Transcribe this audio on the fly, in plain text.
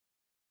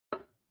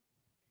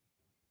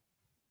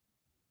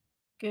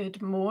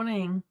Good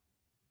morning.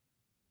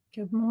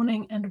 Good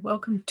morning and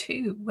welcome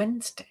to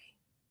Wednesday.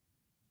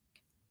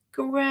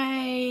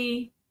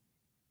 Grey,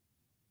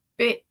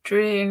 bit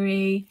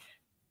dreary,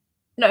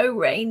 no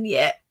rain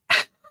yet.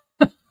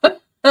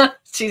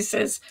 She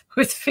says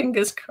with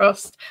fingers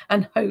crossed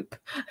and hope.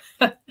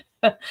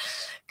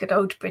 Good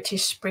old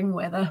British spring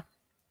weather.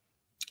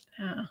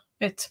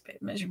 It's a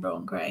bit miserable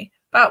and grey,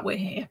 but we're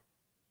here.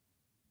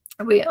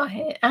 We are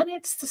here, and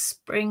it's the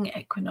spring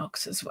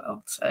equinox as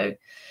well. So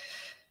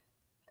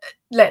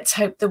let's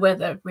hope the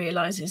weather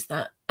realises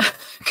that.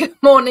 Good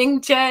morning,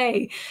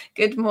 Jay.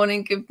 Good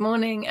morning. Good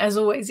morning. As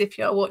always, if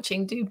you are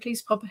watching, do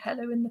please pop a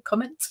hello in the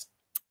comments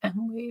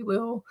and we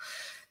will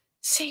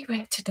see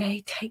where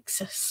today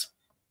takes us.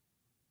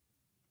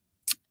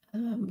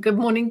 Good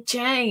morning,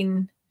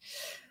 Jane.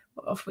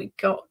 What have we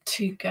got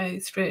to go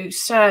through?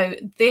 So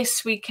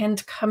this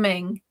weekend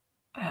coming,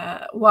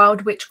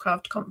 Wild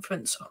Witchcraft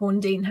Conference,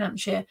 Horndean,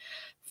 Hampshire.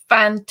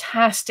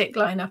 Fantastic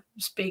lineup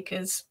of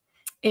speakers.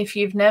 If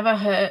you've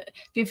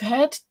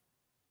heard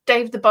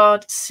Dave the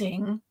Bard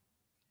sing,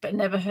 but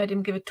never heard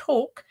him give a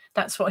talk,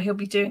 that's what he'll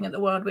be doing at the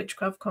Wild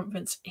Witchcraft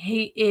Conference.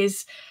 He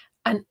is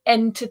an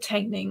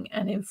entertaining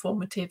and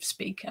informative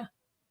speaker.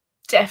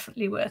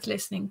 Definitely worth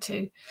listening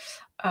to.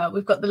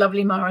 We've got the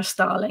lovely Mara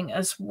Starling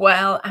as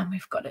well, and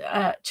we've got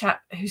a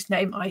chap whose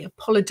name I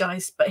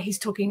apologise, but he's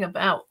talking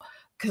about,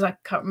 because I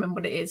can't remember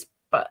what it is,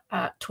 but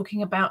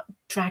talking about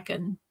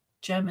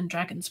German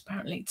dragons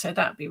apparently. So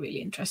that'd be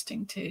really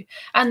interesting too.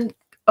 And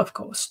of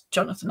course,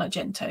 Jonathan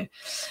Argento.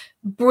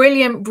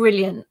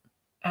 Brilliant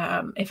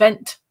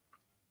event.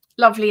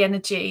 Lovely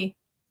energy.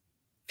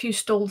 A few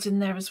stalls in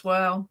there as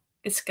well.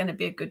 It's going to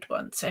be a good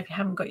one. So if you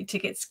haven't got your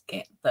tickets,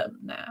 get them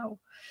now.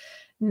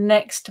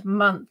 Next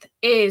month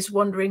is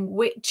Wandering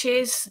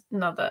Witches,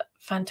 another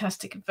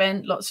fantastic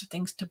event, lots of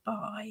things to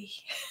buy.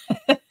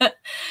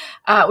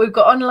 We've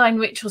got online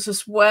rituals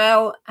as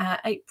well,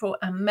 April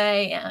and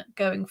May,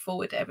 going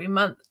forward every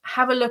month.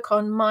 Have a look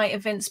on my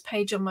events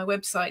page on my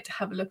website.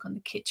 Have a look on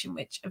the Kitchen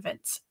Witch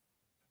events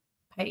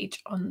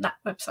page on that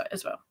website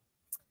as well.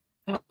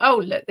 Oh,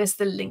 look, there's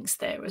the links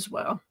there as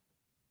well.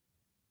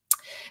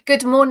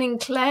 Good morning,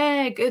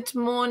 Claire. Good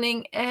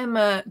morning,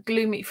 Emma.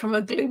 Gloomy from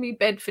a gloomy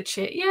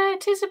Bedfordshire. Yeah,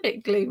 it is a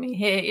bit gloomy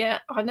here. Yeah,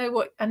 I know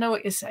what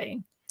you're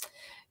saying.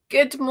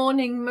 Good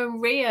morning,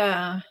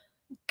 Maria.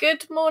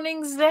 Good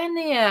morning,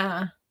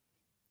 Xenia.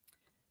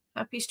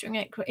 Happy Spring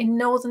Equinox. In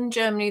northern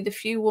Germany, the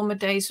few warmer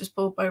days were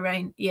spoiled by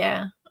rain.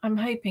 Yeah, I'm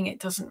hoping it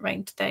doesn't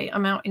rain today.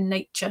 I'm out in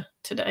nature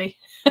today.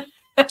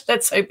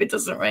 Let's hope it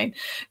doesn't rain.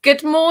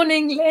 Good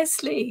morning,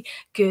 Leslie.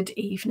 Good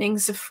evening,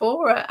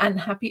 Sephora, and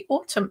happy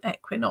autumn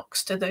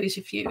equinox to those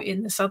of you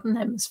in the Southern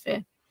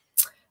Hemisphere.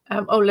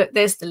 Oh, look,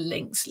 there's the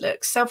links.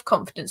 Look,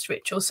 Self-Confidence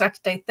Ritual,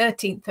 Saturday,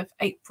 13th of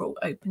April,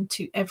 open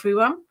to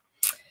everyone.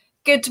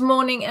 Good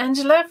morning,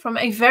 Angela, from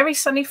a very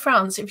sunny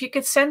France. If you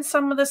could send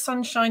some of the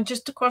sunshine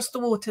just across the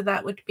water,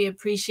 that would be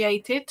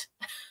appreciated.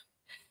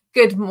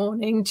 Good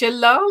morning,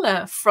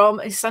 Jalala from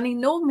a sunny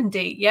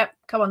Normandy. Yep,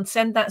 come on,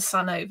 send that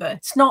sun over.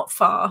 It's not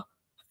far.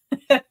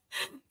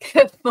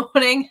 Good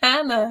morning,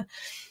 Hannah.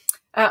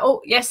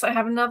 Oh, yes, I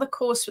have another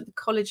course with the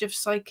College of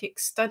Psychic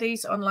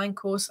Studies, online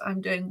course. I'm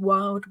doing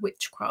Wild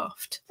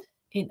Witchcraft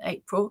in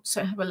April,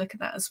 so have a look at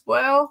that as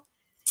well.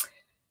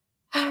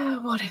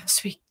 What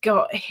else we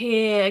got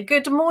here?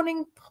 Good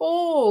morning,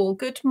 Paul.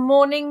 Good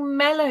morning,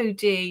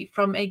 Melody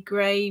from a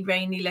grey,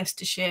 rainy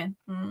Leicestershire.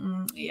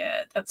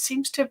 Yeah, that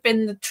seems to have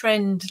been the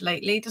trend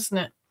lately, doesn't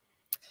it?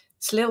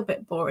 It's a little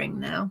bit boring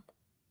now.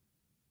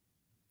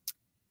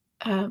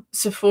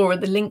 Sephora,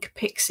 the link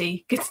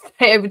pixie. Good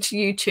day over to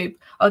YouTube.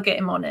 I'll get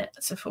him on it,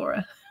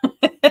 Sephora.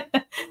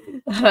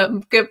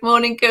 Good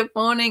morning,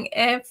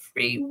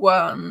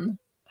 everyone.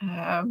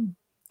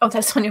 Oh,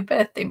 that's on your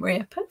birthday,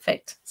 Maria.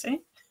 Perfect.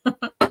 See?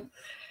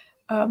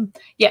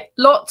 Yeah,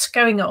 lots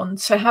going on.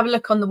 So have a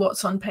look on the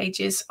What's On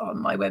pages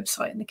on my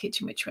website and the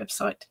Kitchen Witch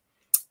website.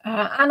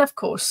 And of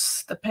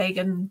course, the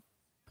Pagan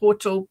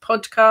Portal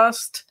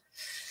podcast,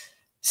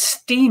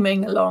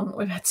 steaming along.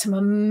 We've had some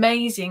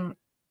amazing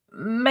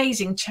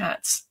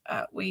chats.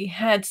 We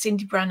had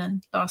Cindy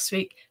Brannan last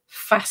week.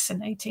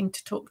 Fascinating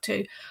to talk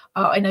to.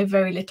 I know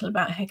very little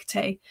about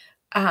Hecate,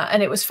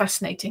 and it was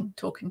fascinating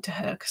talking to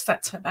her because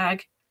that's her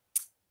bag.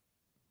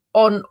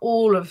 On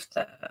all of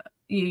the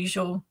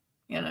usual,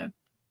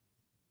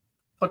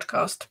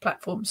 podcast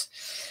platforms.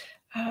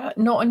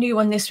 Not a new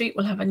one this week.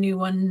 We'll have a new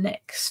one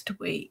next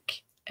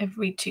week,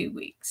 every 2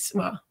 weeks.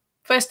 Well,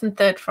 first and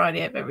third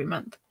Friday of every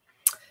month.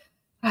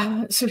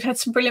 So we've had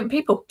some brilliant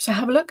people. So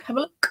have a look.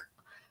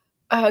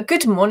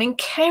 Good morning,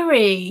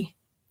 Kerry.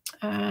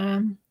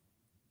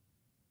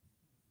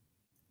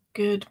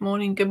 Good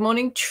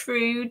morning,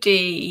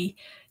 Trudy.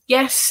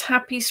 Yes,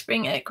 happy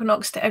spring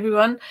equinox to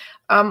everyone.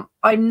 I'm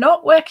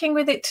not working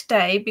with it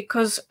today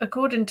because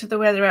according to the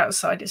weather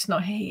outside, it's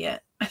not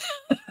here yet.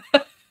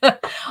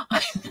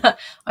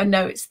 I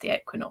know it's the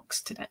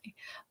equinox today,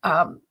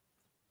 but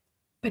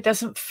it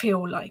doesn't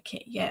feel like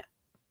it yet.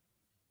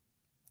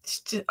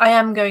 I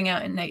am going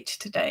out in nature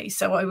today,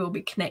 so I will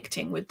be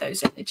connecting with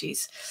those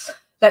energies.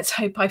 let's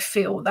hope I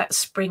feel that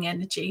spring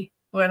energy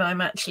when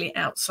I'm actually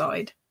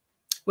outside.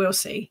 We'll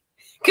see.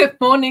 Good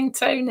morning,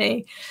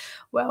 Tony.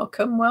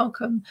 Welcome,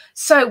 welcome.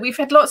 So we've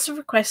had lots of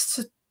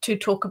requests to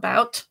talk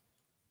about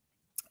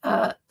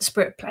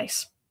spirit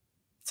place.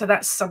 So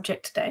that's the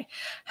subject today.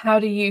 How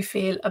do you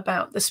feel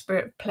about the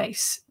spirit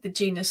place, the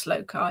genus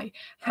loci?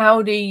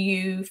 How do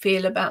you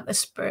feel about the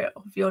spirit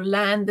of your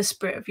land, the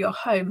spirit of your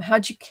home? How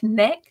do you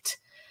connect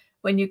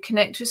when you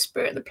connect with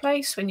spirit of the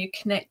place, when you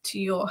connect to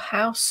your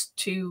house,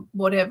 to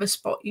whatever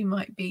spot you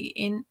might be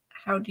in?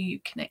 How do you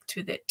connect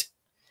with it?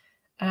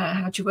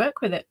 How do you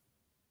work with it?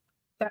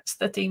 That's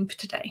the theme for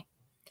today.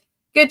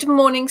 Good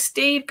morning,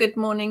 Steve. Good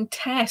morning,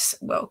 Tess.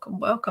 Welcome,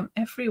 welcome,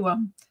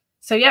 everyone.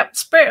 So, yep,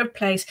 spirit of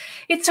place.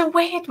 It's a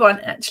weird one,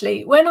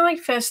 actually. When I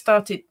first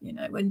started,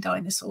 when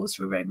dinosaurs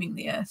were roaming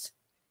the earth,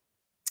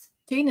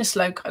 genus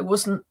loci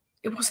wasn't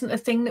a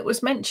thing that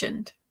was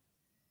mentioned.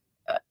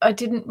 I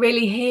didn't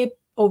really hear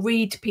or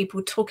read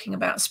people talking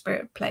about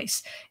spirit of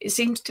place. It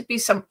seems to be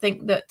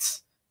something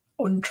that's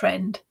on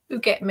trend. You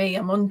get me,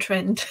 I'm on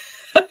trend.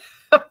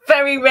 I've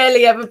very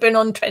rarely ever been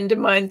on trend in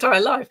my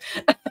entire life.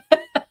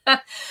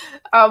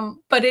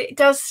 But it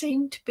does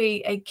seem to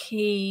be a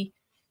key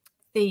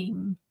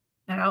theme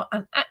now,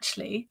 and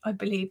actually I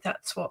believe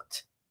that's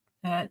what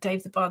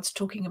Dave the Bard's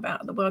talking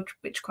about at the World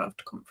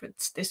Witchcraft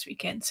Conference this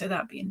weekend, so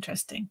that'd be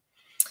interesting.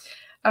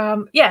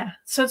 Yeah,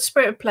 so the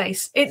spirit of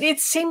place, it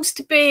seems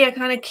to be a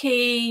kind of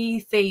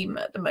key theme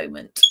at the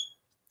moment.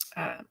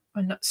 I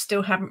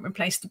still haven't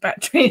replaced the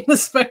battery in the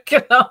smoke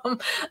alarm.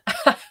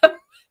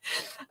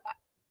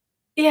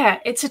 Yeah,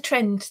 it's a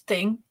trend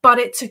thing, but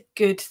it's a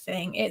good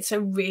thing. It's a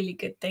really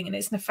good thing, and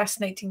it's a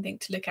fascinating thing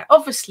to look at.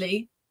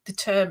 Obviously, the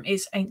term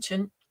is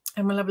ancient,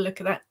 and we'll have a look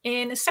at that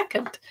in a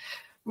second.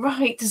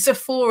 Right,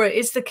 Zephora,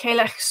 is the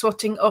Kelech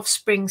swatting off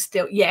spring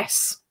still?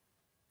 Yes.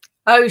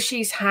 Oh,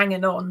 she's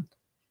hanging on.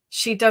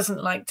 She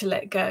doesn't like to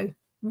let go.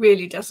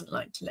 Really doesn't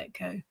like to let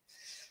go.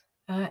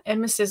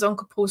 Emma says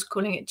Uncle Paul's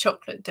calling it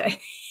chocolate day.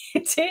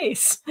 It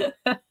is.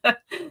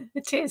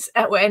 It is.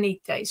 Well,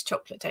 any day's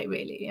chocolate day,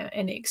 really. Yeah,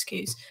 any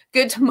excuse.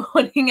 Good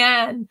morning,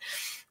 Anne.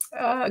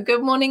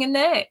 Good morning,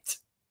 Annette.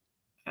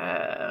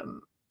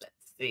 Let's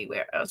see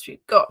where else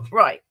we've got.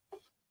 Right.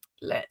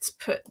 Let's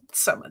put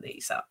some of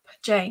these up.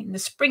 Jane, the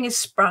spring is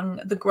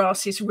sprung. The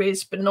grass is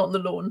riz, but not the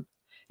lawn.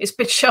 It's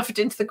been shoved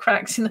into the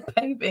cracks in the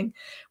paving.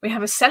 We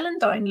have a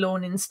celandine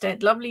lawn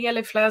instead. Lovely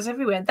yellow flowers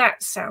everywhere.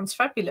 That sounds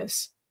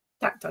fabulous.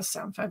 That does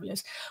sound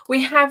fabulous.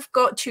 We have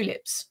got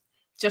tulips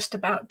just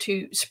about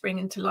to spring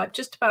into life,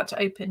 just about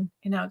to open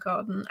in our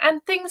garden.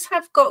 And things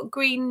have got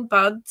green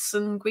buds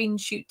and green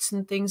shoots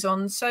and things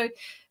on. So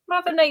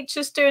Mother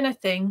Nature's doing a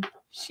thing.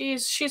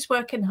 She's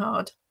working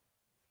hard.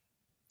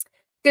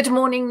 Good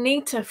morning,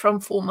 Nita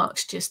from 4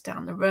 Marks just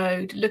down the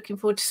road. Looking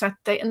forward to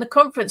Saturday and the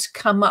conference.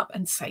 Come up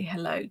and say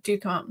hello. Do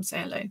come up and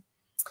say hello.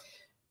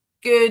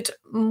 Good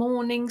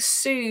morning,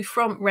 Sue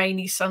from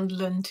rainy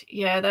Sunderland.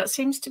 Yeah, that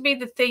seems to be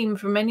the theme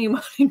from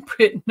anyone in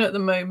Britain at the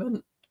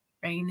moment.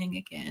 Raining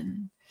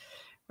again.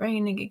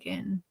 Raining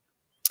again.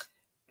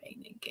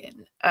 Raining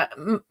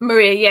again.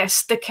 Maria,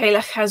 yes, the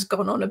Kelech has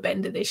gone on a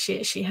bender this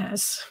year. She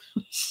has.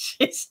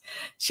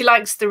 She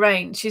likes the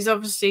rain. She's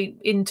obviously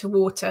into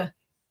water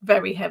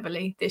very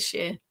heavily this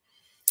year.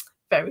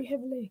 Very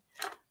heavily.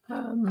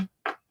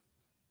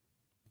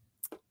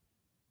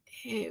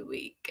 Here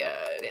we go.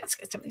 Let's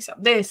get something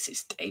up. This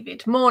is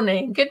David.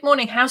 Morning. Good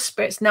morning, house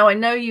spirits. Now, I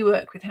know you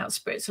work with house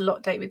spirits a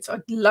lot, David, so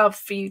I'd love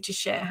for you to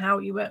share how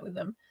you work with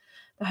them.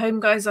 The home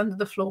guys under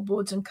the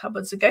floorboards and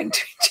cupboards are going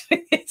to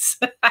enjoy this.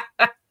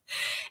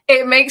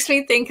 It makes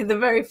me think of the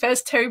very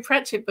first Terry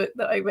Pratchett book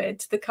that I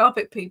read, The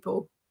Carpet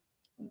People.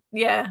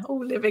 Yeah,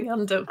 all living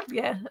under.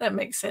 Yeah, that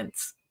makes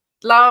sense.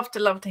 Love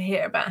to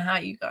hear about how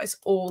you guys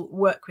all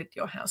work with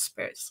your house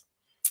spirits.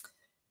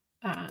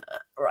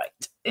 Right,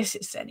 this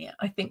is Xenia.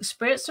 I think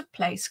spirits of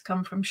place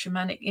come from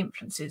shamanic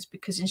influences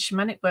because in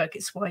shamanic work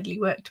it's widely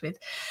worked with.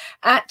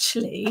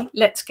 Actually,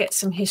 let's get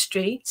some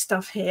history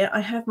stuff here.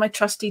 I have my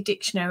trusty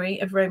dictionary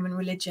of Roman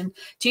religion.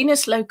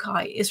 Genus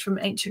loci is from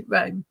ancient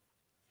Rome.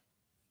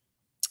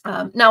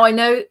 Now, I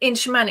know in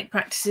shamanic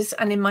practices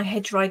and in my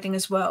hedge riding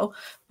as well,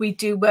 we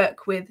do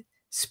work with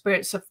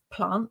spirits of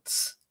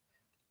plants.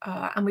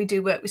 And we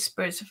do work with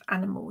spirits of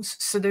animals.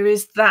 So there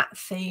is that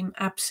theme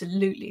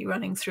absolutely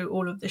running through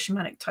all of the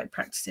shamanic type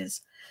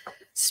practices.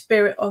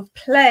 Spirit of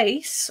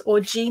place or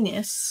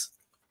genius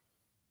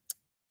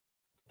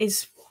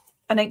is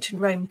an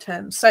ancient Rome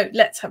term. So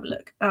let's have a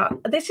look.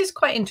 This is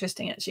quite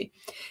interesting, actually.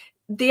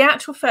 The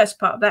actual first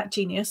part of that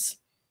genius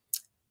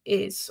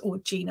is, or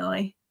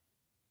genii,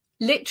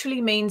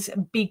 literally means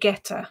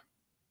begetter.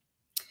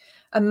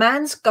 A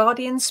man's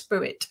guardian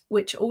spirit,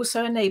 which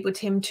also enabled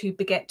him to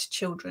beget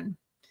children.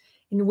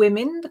 In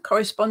women, the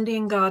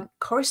corresponding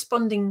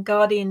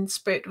guardian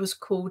spirit was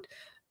called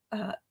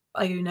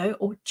Iuno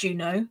or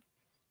Juno.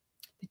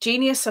 The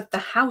genius of the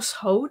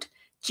household,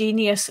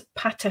 genius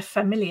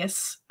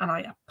paterfamilias, and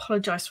I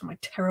apologize for my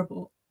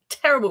terrible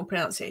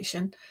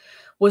pronunciation,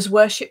 was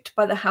worshipped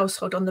by the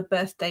household on the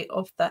birthday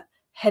of the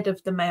head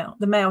of the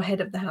male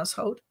head of the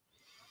household.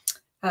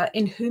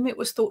 in whom it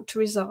was thought to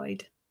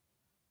reside.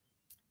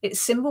 Its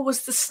symbol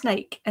was the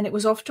snake, and it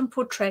was often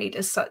portrayed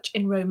as such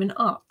in Roman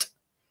art.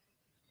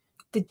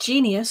 The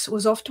genius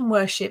was often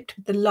worshipped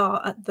with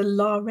the at the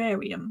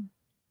lararium.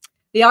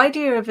 The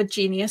idea of a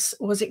genius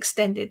was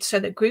extended so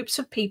that groups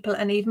of people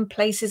and even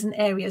places and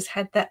areas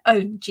had their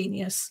own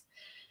genius.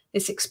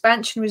 This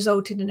expansion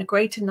resulted in a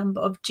greater number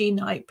of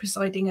genii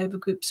presiding over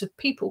groups of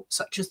people,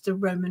 such as the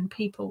Roman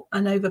people,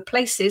 and over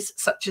places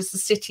such as the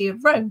city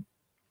of Rome.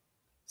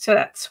 So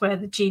that's where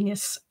the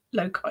genius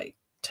loci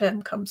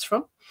term comes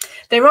from.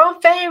 There are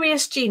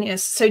various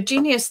genius. So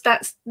genius,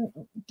 that's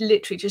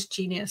literally just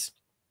genius.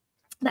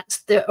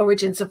 That's the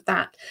origins of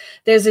that.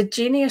 There's a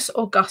genius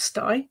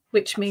Augusti,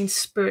 which means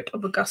spirit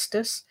of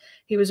Augustus.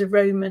 He was a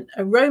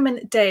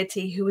Roman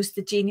deity who was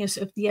the genius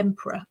of the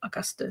emperor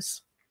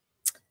Augustus.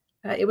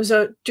 It was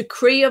a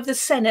decree of the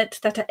Senate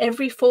that at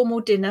every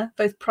formal dinner,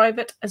 both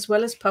private as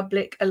well as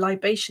public, a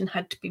libation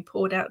had to be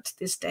poured out to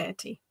this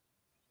deity.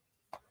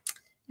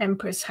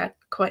 Emperors had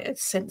quite a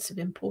sense of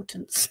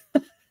importance.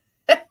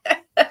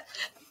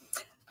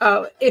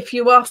 If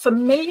you are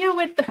familiar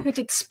with the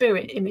hooded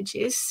spirit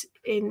images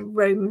in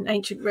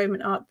ancient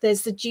Roman art,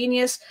 there's the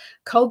genius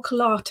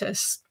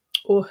Cucullatus,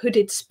 or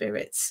hooded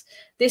spirits.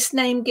 This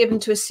name given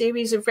to a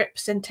series of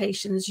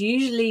representations,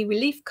 usually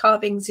relief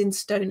carvings in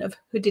stone of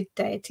hooded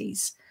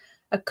deities.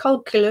 A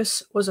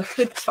culculus was a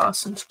hood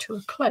fastened to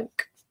a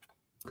cloak.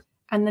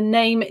 And the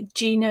name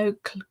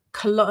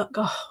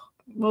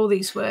all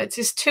these words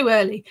is too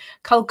early.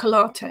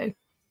 Cucullato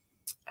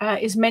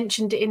is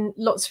mentioned in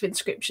lots of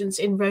inscriptions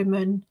in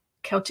Roman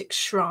Celtic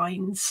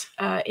shrines.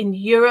 In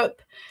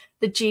Europe,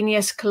 the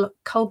genius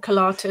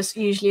Cucullatus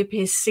usually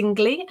appears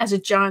singly as a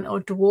giant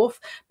or dwarf,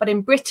 but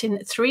in Britain,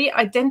 3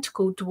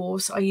 identical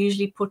dwarfs are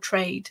usually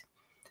portrayed.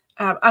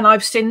 And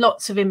I've seen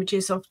lots of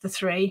images of the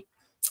 3.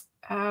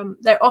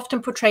 They're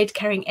often portrayed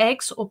carrying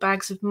eggs or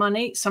bags of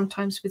money,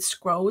 sometimes with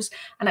scrolls,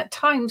 and at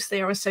times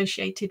they are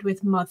associated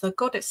with mother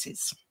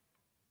goddesses.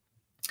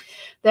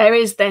 There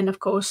is then, of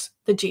course,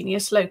 the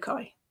genius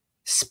loci,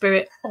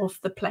 spirit of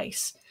the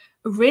place.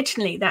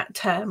 Originally, that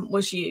term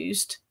was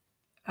used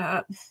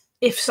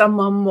if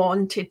someone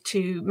wanted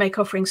to make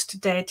offerings to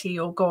deity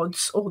or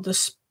gods or the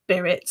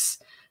spirits,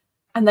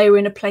 and they were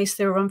in a place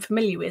they were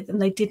unfamiliar with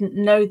and they didn't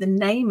know the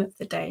name of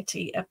the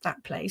deity of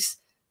that place,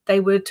 they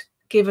would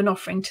give an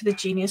offering to the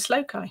genius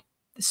loci,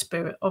 the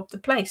spirit of the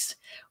place,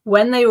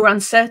 when they were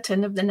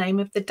uncertain of the name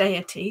of the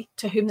deity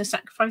to whom the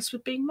sacrifice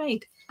was being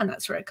made. And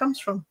that's where it comes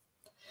from.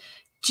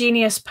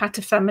 Genius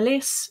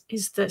paterfamilias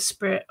is the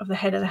spirit of the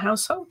head of the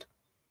household.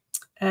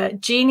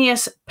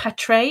 Genius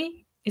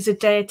patrae is a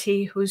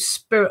deity who's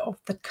spirit of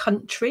the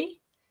country.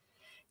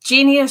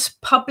 Genius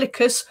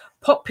publicus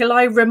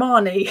populi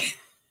Romani,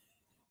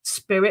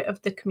 spirit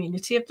of the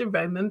community of the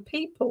Roman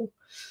people.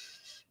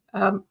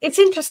 It's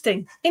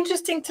interesting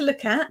to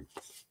look at.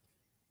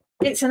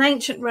 It's an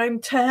ancient Rome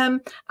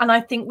term, and I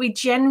think we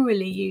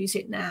generally use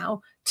it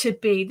now to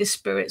be the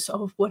spirits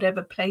of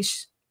whatever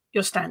place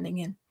you're standing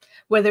in,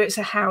 whether it's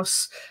a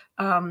house,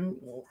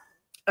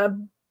 a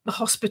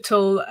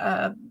hospital,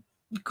 a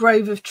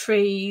grove of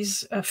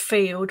trees, a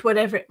field,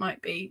 whatever it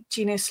might be.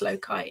 Genius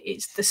loci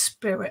is the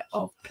spirit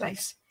of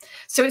place.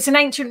 So it's an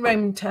ancient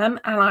Roman term,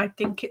 and I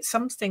think it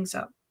sums things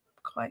up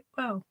quite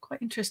well,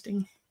 quite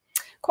interestingly.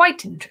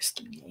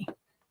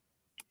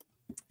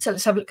 So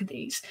let's have a look at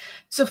these.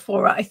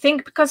 Sephora, I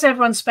think because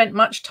everyone spent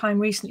much time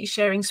recently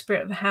sharing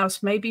spirit of the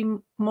house, maybe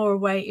more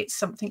away, it's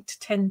something to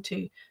tend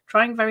to.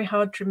 Trying very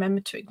hard to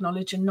remember to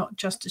acknowledge and not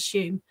just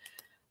assume.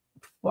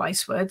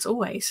 Wise words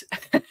always.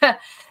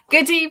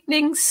 Good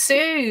evening,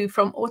 Sue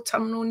from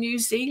autumnal New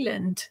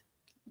Zealand.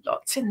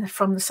 Lots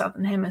from the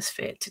Southern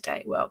Hemisphere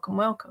today. Welcome,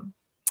 welcome.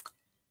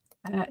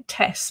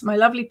 Tess, my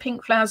lovely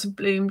pink flowers have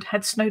bloomed,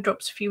 had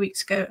snowdrops a few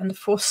weeks ago, and the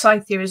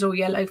forsythia is all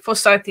yellow.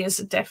 Forsythia is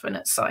a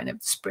definite sign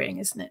of spring,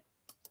 isn't it?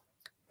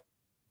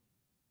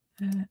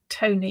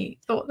 Tony,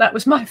 thought that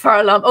was my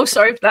fire alarm. Oh,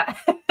 sorry for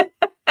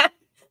that.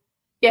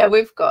 Yeah,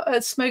 we've got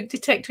a smoke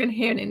detector in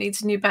here and it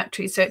needs a new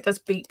battery, so it does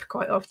beep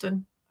quite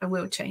often. I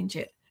will change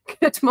it.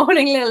 Good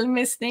morning, little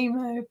Miss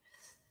Nemo.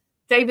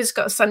 David's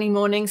got a sunny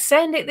morning.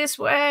 Send it this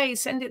way.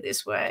 Send it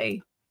this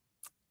way.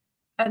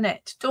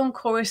 Annette, dawn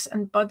chorus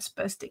and buds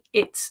bursting.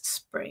 It's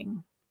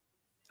spring.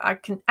 I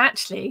can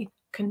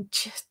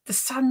just, the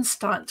sun's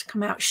starting to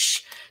come out.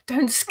 Shh,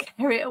 don't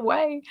scare it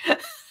away.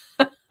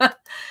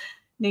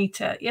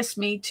 Nita, yes,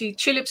 me too.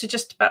 Tulips are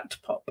just about to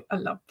pop. I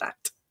love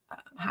that.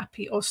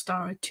 Happy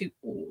Ostara to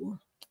all.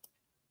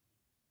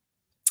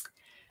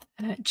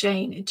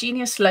 Jane,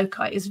 genius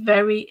loci is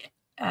very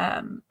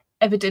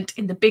evident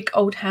in the big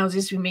old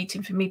houses we meet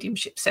in for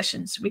mediumship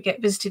sessions. We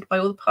get visited by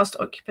all the past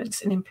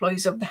occupants and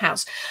employees of the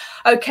house.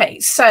 Okay,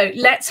 so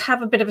let's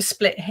have a bit of a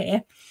split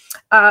here.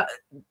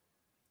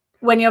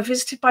 When you're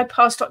visited by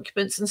past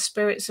occupants and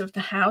spirits of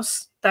the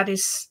house, that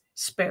is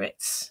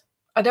spirits.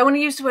 I don't want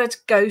to use the word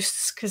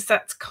ghosts because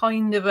that's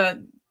kind of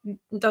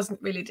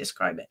doesn't really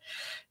describe it.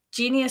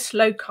 Genius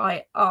loci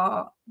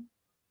are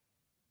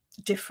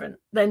different.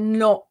 They're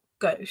not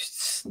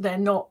ghosts. They're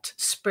not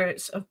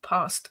spirits of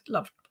past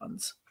loved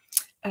ones.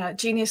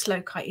 Genius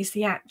loci is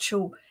the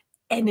actual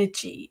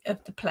energy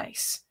of the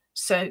place.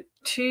 So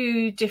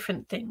two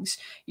different things.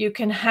 You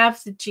can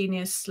have the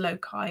genius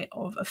loci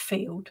of a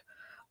field,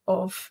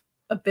 of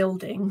a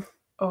building,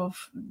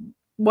 of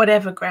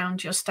whatever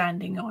ground you're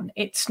standing on.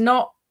 It's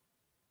not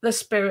the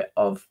spirit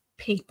of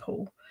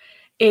people.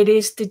 It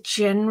is the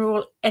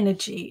general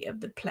energy of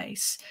the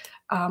place.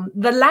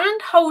 The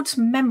land holds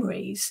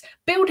memories.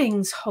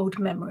 Buildings hold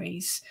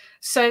memories.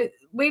 So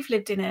we've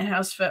lived in our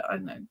house for, I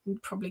don't know,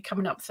 probably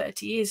coming up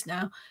 30 years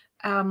now.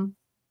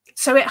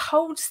 So it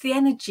holds the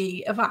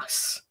energy of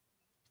us.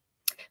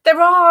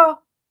 There are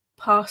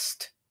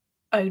past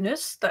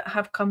owners that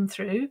have come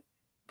through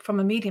from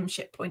a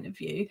mediumship point of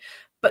view,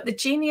 but the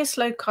genius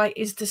loci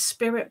is the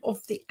spirit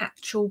of the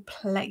actual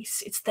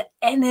place. It's the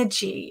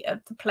energy of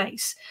the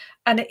place,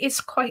 and it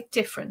is quite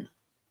different.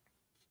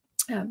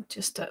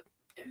 Just to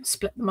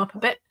split them up a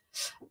bit.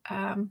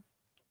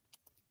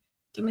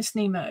 Miss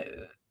Nemo.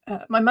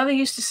 My mother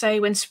used to say,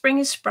 when spring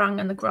is sprung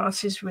and the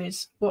grass is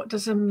riz, what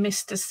does a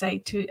mister say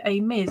to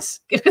a miss?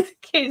 Give it a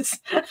kiss.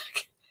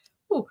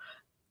 Oh,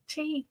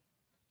 tea.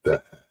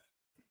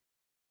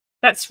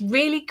 That's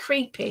really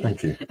creepy.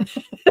 Thank you.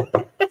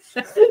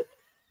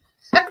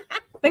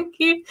 Thank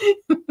you.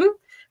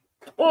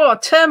 Oh,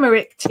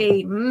 turmeric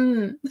tea.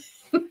 Mm.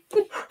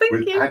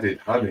 With added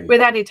honey.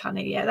 With added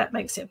honey, yeah, that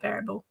makes it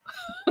bearable.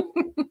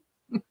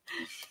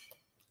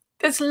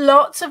 There's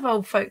lots of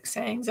old folk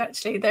sayings,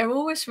 actually. They're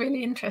always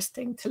really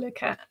interesting to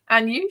look at,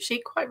 and usually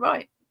quite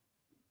right.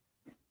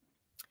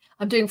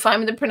 I'm doing fine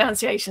with the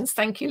pronunciations.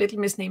 Thank you, little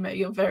Miss Nemo.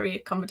 You're very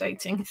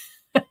accommodating.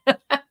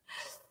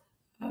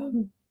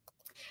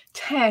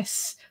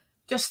 Tess,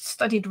 just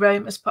studied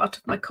Rome as part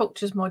of my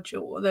cultures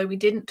module, although we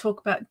didn't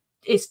talk about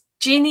it's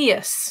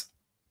genius.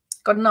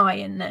 Got an I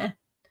in there.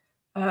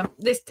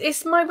 This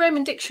is my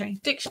Roman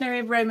dictionary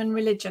of Roman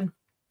religion.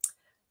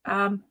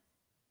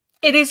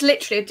 It is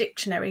literally a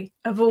dictionary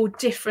of all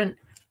different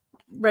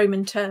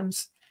Roman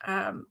terms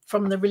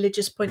from the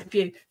religious point of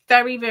view.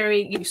 Very,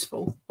 very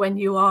useful when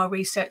you are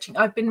researching.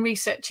 I've been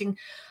researching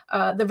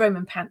the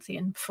Roman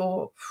pantheon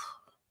for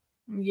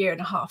a year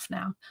and a half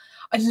now.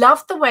 I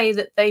love the way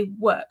that they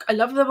work. I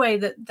love the way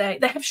that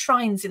they have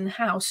shrines in the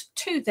house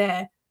to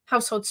their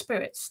household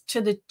spirits,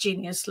 to the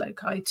genius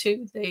loci,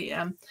 to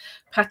the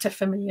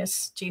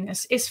paterfamilias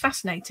genus. It's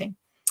fascinating.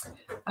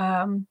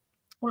 All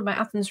about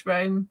Athens,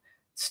 Rome.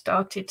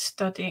 Started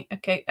studying,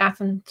 okay,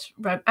 Athens,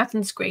 Rome,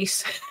 Athens,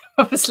 Greece,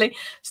 obviously.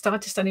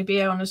 Started studying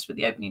BA honours with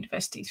the Open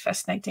University. It's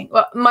fascinating.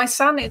 Well, my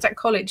son is at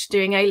college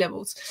doing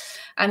A-levels,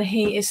 and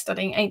he is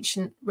studying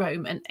ancient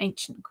Rome and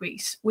ancient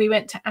Greece. We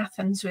went to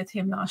Athens with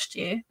him last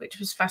year, which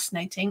was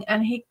fascinating,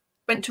 and he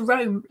went to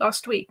Rome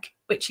last week,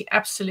 which he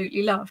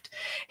absolutely loved.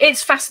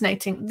 It's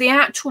fascinating. The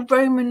actual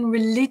Roman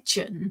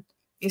religion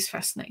is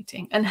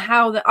fascinating, and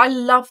how I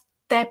love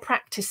their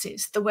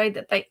practices, the way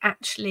that they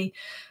actually,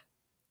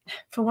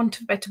 for want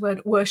of a better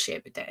word,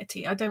 worship a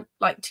deity. I don't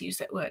like to use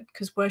that word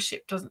because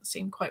worship doesn't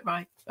seem quite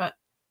right, but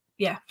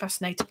yeah,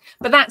 fascinating.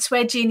 But that's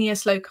where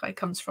genius loci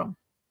comes from.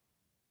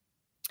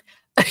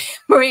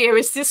 Maria,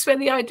 is this where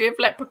the idea of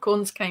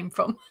leprechauns came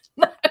from?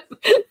 No.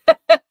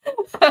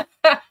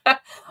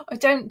 I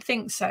don't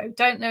think so.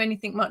 Don't know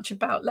anything much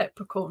about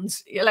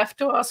leprechauns. You'll have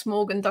to ask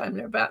Morgan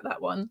Daimler about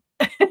that one.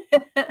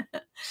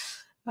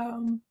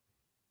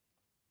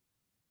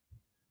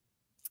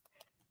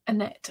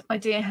 Annette, my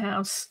dear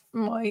house,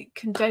 my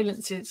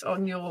condolences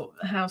on your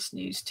house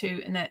news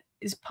too. Annette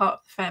is part of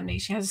the family.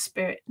 She has a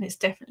spirit, and it's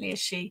definitely a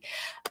she.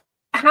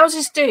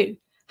 Houses do.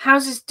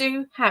 Houses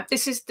do have.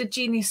 This is the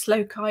genius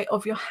loci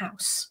of your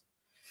house.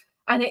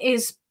 And it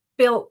is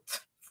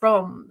built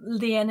from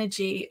the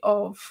energy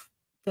of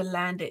the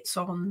land it's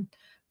on,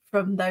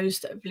 from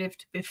those that have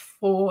lived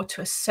before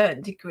to a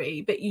certain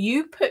degree. But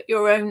you put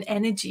your own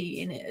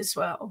energy in it as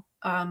well,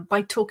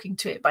 by talking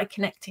to it, by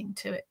connecting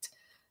to it.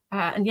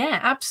 And yeah,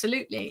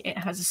 absolutely, it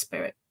has a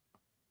spirit.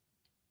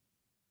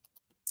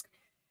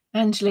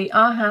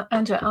 Angela,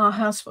 our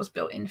house was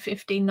built in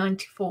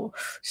 1594,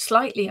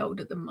 slightly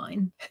older than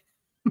mine.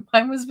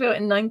 Mine was built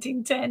in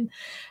 1910,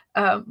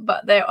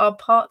 but there are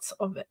parts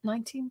of it.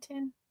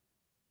 1910?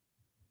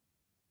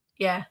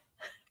 Yeah,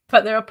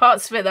 but there are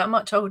parts of it that are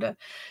much older.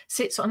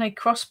 Sits on a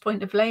cross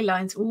point of ley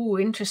lines. Ooh,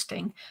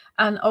 interesting.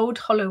 An old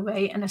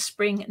holloway and a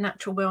spring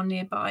natural well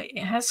nearby.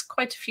 It has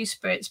quite a few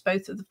spirits,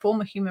 both of the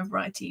former human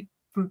variety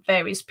from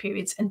various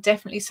periods, and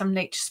definitely some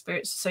nature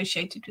spirits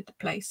associated with the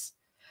place.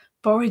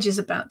 Borage is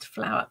about to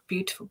flower.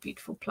 Beautiful,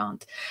 beautiful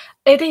plant.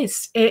 It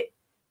is.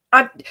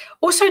 I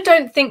also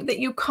don't think that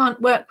you can't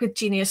work with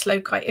genius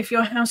loci if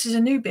your house is a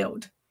new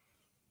build.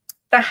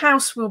 The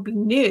house will be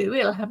new.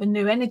 It'll have a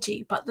new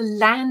energy, but the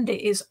land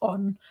it is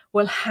on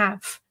will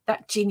have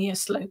that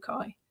genius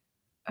loci.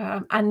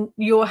 And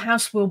your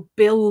house will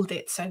build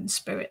its own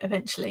spirit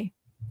eventually.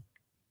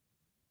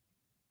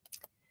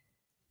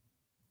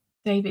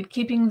 David,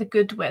 keeping the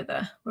good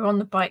weather. We're on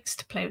the bikes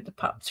to play with the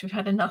pups. We've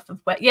had enough of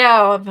wet.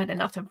 Yeah, I've had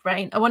enough of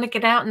rain. I want to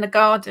get out in the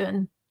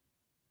garden.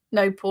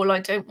 No, Paul, I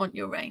don't want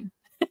your rain.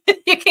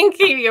 You can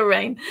keep your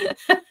rain.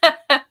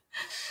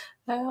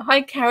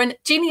 Hi, Karen.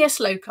 Genius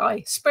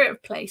Loci, Spirit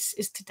of Place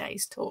is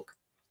today's talk.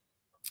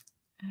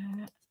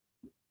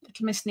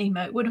 Little Miss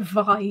Nemo, would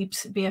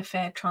vibes be a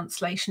fair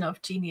translation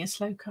of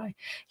Genius Loci?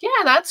 Yeah,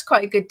 that's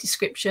quite a good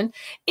description.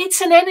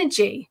 It's an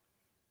energy.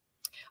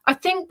 I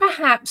think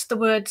perhaps the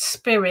word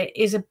spirit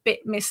is a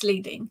bit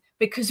misleading,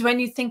 because when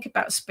you think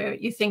about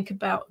spirit, you think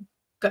about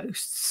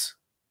ghosts.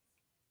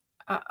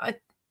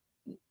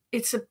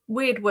 It's a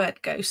weird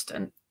word, ghost,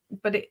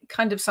 but it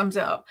kind of sums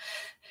it up,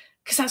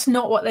 because that's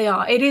not what they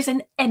are. It is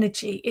an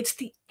energy. It's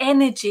the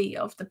energy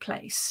of the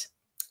place.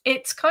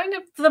 It's kind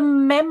of the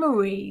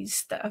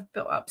memories that have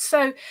built up.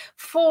 So,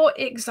 for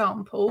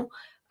example,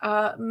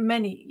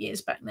 many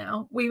years back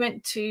now, we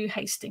went to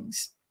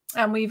Hastings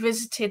and we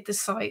visited the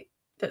site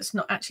that's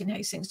not actually in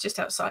Hastings, just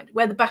outside,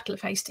 where the Battle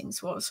of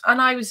Hastings was. And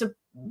I was a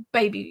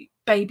baby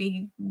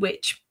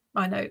witch.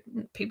 I know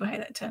people hate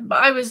that term,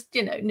 but I was,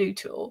 new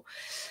to it all.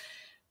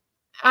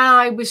 And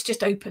I was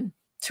just open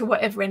to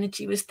whatever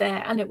energy was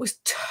there. And it was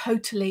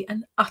totally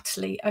and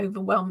utterly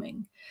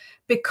overwhelming,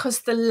 because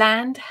the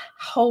land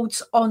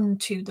holds on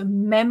to the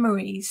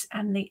memories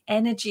and the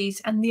energies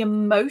and the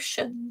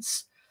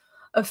emotions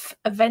of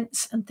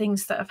events and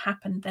things that have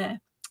happened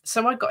there.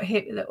 So I got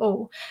hit with it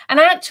all. And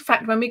in actual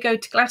fact, when we go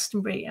to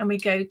Glastonbury and we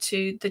go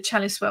to the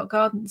Chalice Well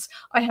Gardens,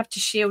 I have to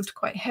shield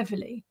quite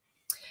heavily,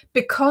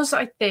 because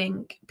I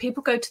think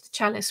people go to the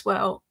Chalice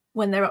Well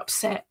when they're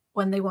upset,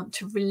 when they want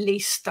to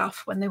release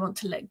stuff, when they want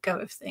to let go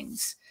of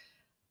things.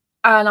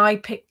 And I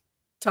picked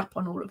up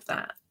on all of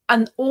that.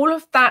 And all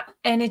of that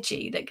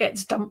energy that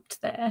gets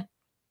dumped there,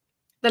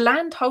 the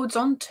land holds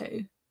on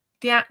to,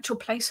 the actual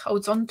place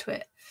holds on to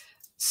it.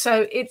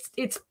 So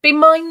it's be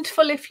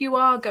mindful if you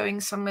are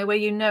going somewhere where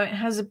it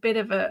has a bit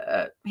of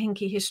a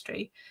hinky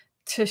history,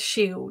 to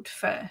shield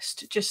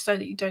first, just so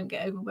that you don't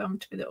get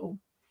overwhelmed with it all.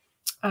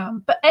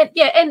 But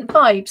yeah, and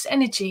vibes,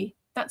 energy,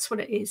 that's what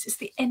it is. It's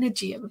the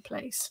energy of a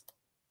place.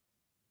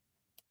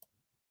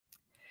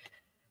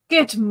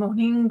 Good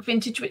morning,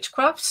 Vintage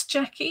Witchcrafts,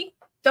 Jackie.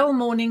 Dull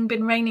morning,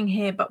 been raining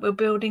here, but we're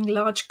building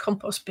large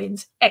compost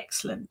bins.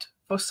 Excellent.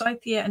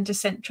 Forsythia and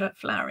Decentra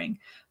flowering.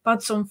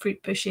 Buds on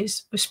fruit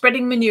bushes. We're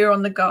spreading manure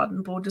on the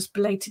garden borders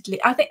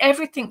belatedly. I think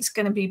everything's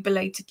going to be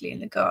belatedly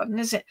in the garden,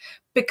 is it?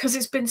 Because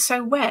it's been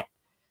so wet.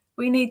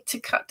 We need to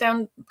cut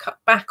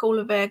back all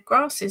of our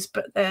grasses,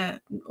 but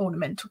they're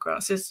ornamental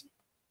grasses.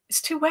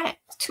 It's too wet.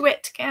 It's too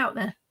wet to get out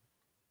there.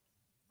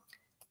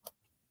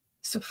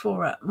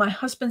 Sephora. My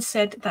husband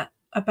said that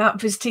about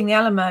visiting the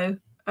Alamo,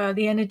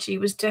 the energy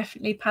was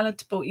definitely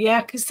palatable.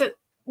 Yeah, because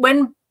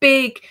when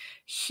big,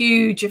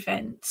 huge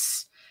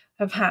events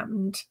have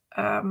happened,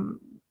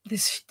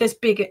 there's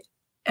big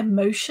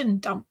emotion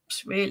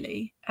dumps,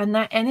 really, and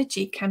that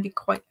energy can be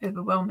quite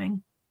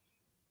overwhelming.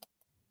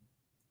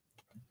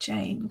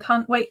 Jane,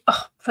 can't wait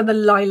for the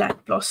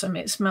lilac blossom.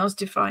 It smells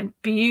divine.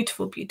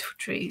 Beautiful, beautiful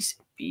trees.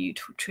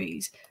 Beautiful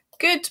trees.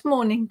 Good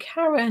morning,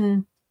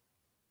 Karen.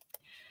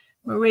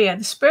 Maria,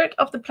 the spirit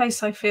of the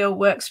place, I feel,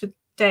 works with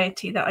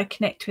deity that I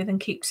connect with and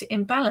keeps it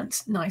in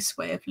balance. Nice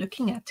way of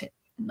looking at it.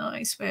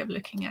 Nice way of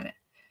looking at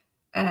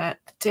it.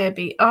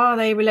 Debbie, are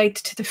they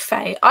related to the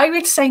Fae? I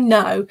would say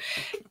no.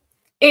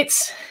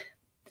 It's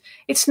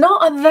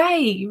not a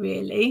they,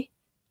 really.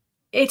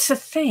 It's a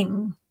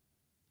thing.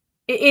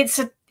 It's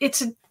a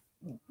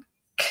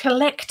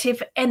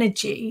collective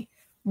energy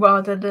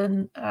rather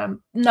than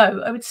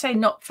no, I would say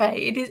not Fae.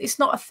 It's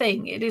not a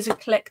thing. It is a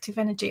collective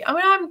energy. I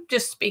mean, I'm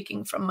just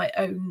speaking from my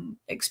own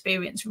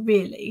experience,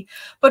 really,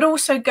 but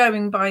also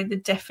going by the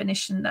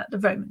definition that the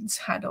Romans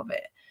had of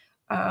it.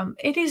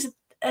 It is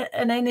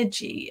an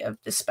energy of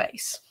the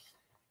space.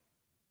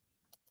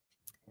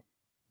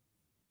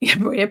 Yeah,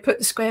 Maria, put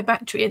the square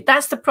battery in.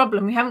 That's the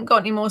problem. We haven't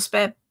got any more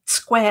spare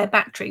square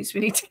batteries.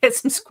 We need to get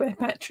some square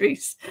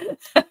batteries.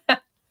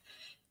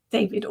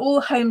 David,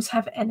 all homes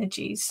have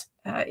energies,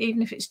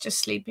 even if it's just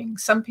sleeping.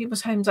 Some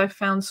people's homes I've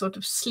found sort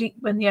of sleep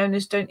when the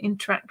owners don't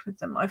interact with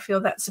them. I feel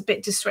that's a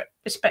bit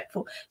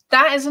disrespectful.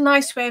 That is a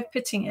nice way of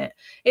putting it.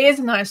 It is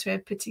a nice way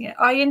of putting it.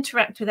 I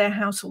interact with their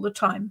house all the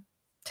time.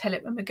 Tell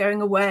it when we're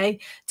going away.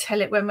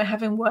 Tell it when we're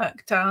having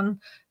work done.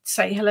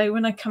 Say hello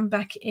when I come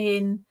back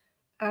in.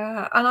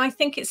 And I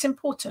think it's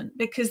important,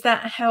 because it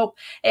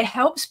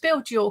helps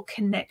build your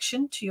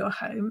connection to your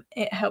home.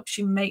 It helps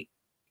make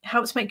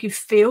you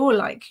feel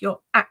like you're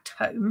at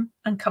home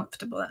and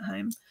comfortable at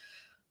home.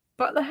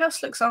 But the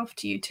house looks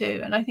after you too,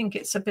 and I think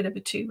it's a bit of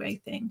a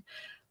two-way thing.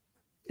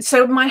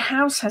 So my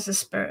house has a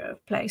spirit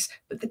of place,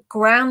 but the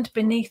ground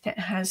beneath it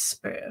has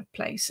spirit of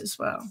place as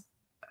well,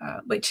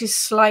 which is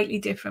slightly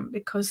different,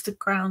 because the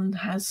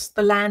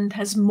land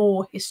has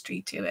more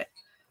history to it.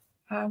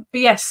 But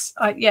yes,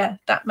 yeah,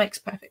 that makes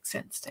perfect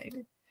sense,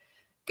 David.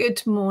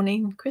 Good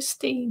morning,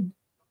 Christine.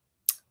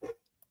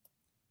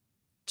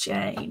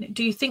 Jane,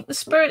 do you think the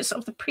spirits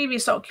of the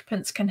previous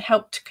occupants can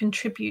help to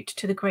contribute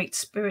to the great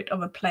spirit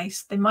of a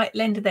place? They might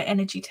lend their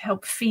energy to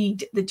help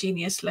feed the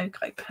genius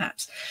loci,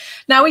 perhaps.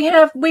 Now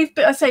we've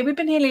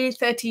been here nearly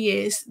 30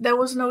 years. There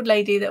was an old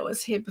lady that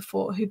was here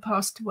before who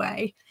passed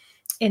away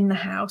in the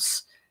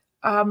house.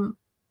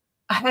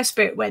 Her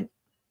spirit went.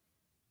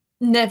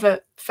 Never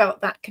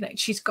felt that connection.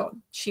 She's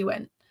gone. She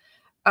went.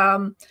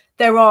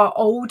 There are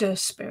older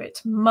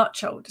spirits,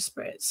 much older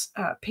spirits.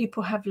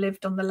 People have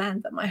lived on the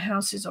land that my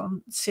house is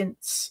on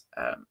since,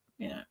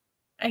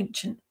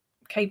 ancient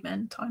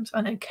caveman times.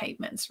 I know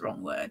caveman's the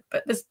wrong word,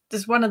 but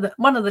there's one of the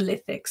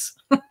lithics.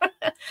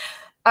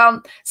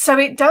 So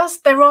it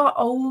does. There are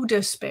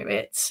older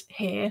spirits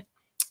here,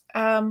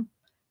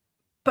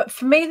 but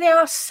for me they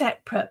are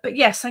separate. But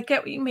yes, I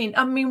get what you mean.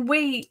 I mean,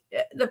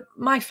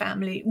 my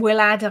family will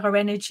add our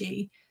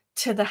energy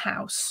to the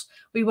house.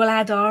 We will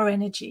add our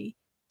energy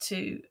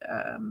to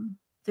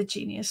the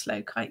genius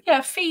loci.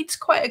 Yeah, feed's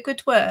quite a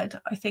good word,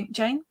 I think,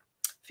 Jane.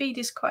 Feed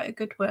is quite a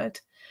good word.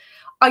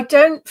 I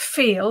don't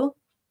feel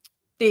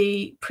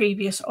the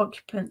previous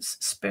occupant's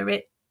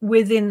spirit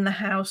within the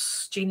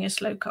house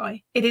genius loci.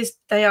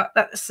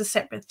 That's a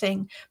separate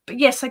thing. But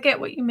yes, I get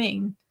what you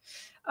mean.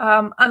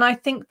 And I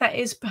think that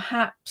is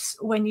perhaps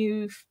when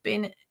you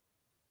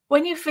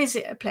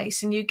visit a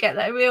place and you get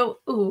that real,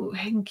 ooh,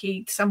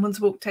 hinky,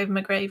 someone's walked over my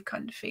grave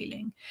kind of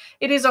feeling.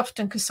 It is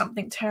often because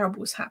something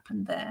terrible has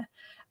happened there.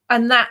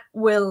 And that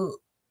will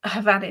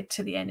have added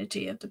to the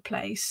energy of the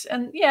place.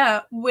 And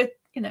yeah,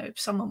 if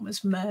someone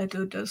was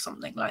murdered or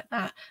something like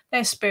that,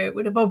 their spirit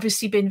would have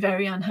obviously been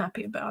very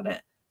unhappy about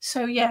it.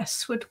 So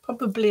yes, would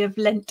probably have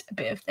lent a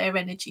bit of their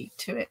energy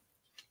to it.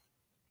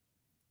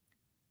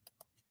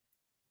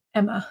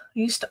 Emma, I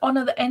used to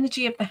honour the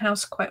energy of the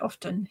house quite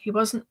often.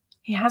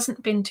 He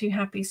hasn't been too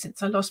happy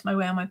since I lost my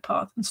way on my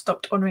path and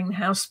stopped honouring the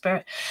house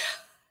spirit.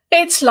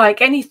 It's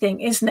like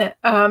anything, isn't it?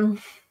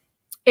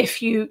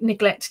 If you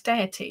neglect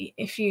deity,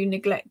 if you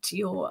neglect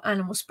your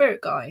animal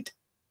spirit guide,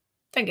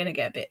 they're going to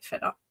get a bit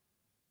fed up.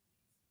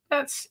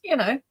 That's,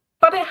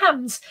 but it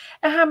happens.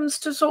 It happens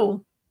to us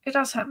all. It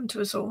does happen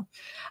to us all.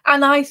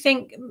 And I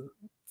think,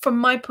 from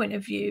my point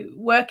of view,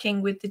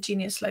 working with the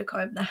genius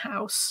loci of the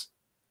house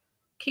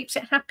keeps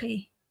it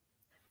happy,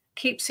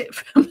 keeps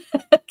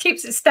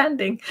it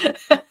standing.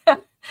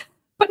 But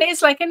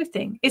it's like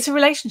anything. It's a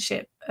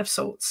relationship of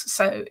sorts.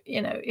 So,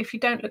 if you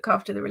don't look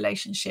after the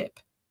relationship,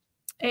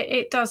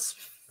 it does,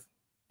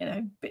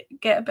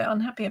 get a bit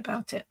unhappy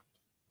about it.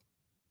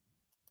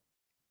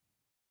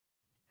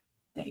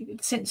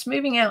 David, since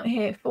moving out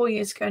here 4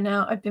 years ago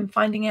now, I've been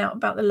finding out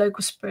about the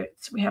local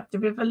spirits. We have the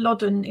River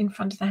Loddon in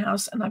front of the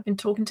house, and I've been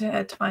talking to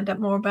her to find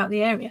out more about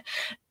the area.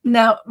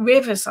 Now,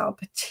 rivers are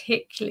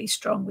particularly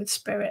strong with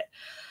spirit.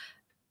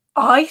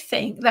 I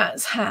think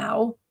that's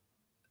how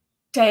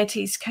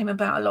deities came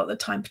about a lot of the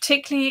time,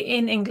 particularly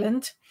in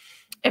England.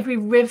 Every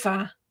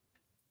river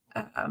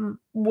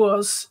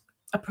was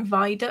a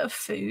provider of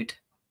food,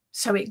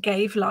 so it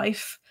gave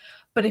life.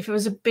 But if it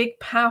was a big,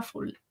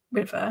 powerful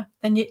river,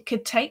 then it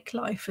could take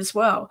life as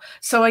well.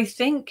 So I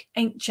think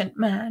ancient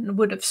man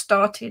would have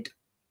started,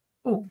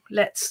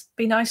 let's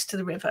be nice to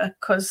the river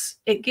because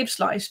it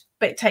gives life,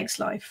 but it takes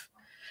life.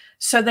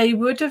 So they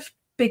would have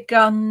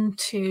begun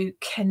to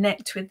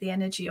connect with the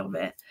energy of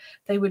it.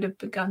 They would have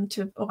begun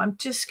to, I'm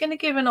just going to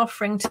give an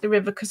offering to the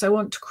river because I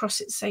want to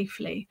cross it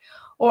safely.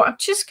 Or I'm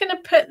just going to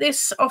put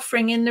this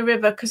offering in the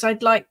river because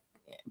I'd like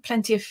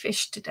plenty of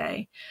fish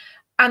today.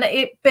 And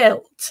it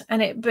built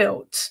and it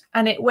built.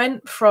 And it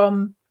went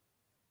from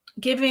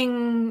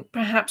giving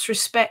perhaps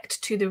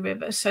respect to the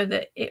river so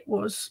that it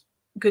was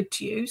good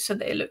to you, so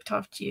that it looked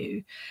after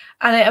you.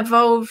 And it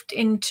evolved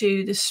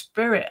into the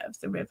spirit of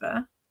the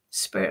river,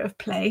 spirit of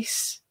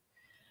place.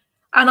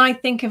 And I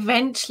think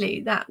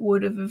eventually that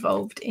would have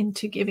evolved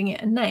into giving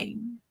it a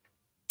name.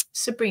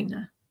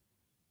 Sabrina,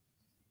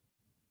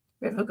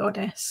 river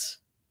goddess,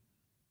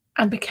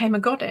 and became a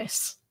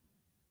goddess.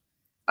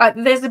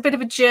 There's a bit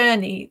of a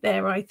journey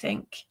there, I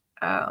think.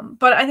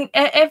 But I think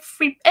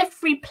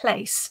every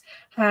place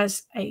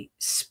has a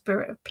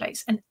spirit of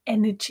place, an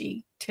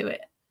energy to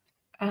it.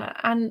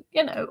 And,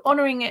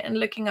 honouring it and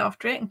looking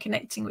after it and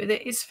connecting with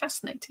it is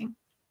fascinating.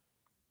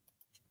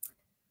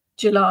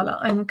 Jalala,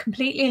 I'm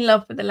completely in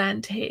love with the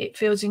land here. It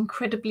feels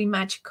incredibly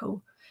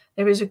magical.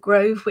 There is a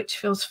grove which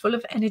feels full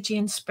of energy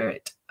and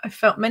spirit. I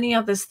felt many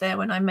others there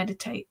when I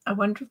meditate. I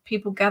wonder if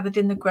people gathered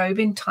in the grove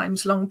in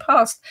times long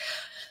past.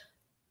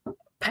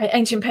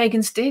 Ancient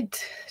pagans did.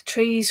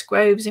 Trees,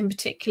 groves in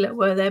particular,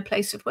 were their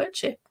place of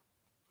worship.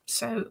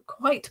 So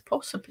quite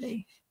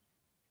possibly.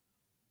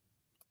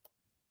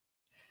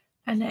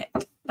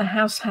 Annette, the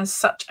house has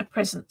such a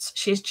presence.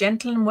 She is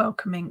gentle and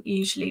welcoming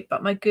usually,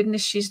 but my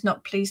goodness, she's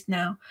not pleased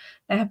now.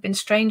 There have been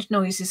strange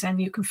noises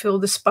and you can feel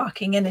the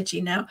sparking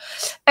energy now.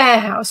 Our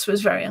house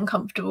was very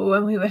uncomfortable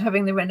when we were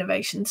having the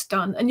renovations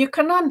done, and you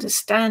can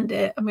understand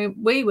it. I mean,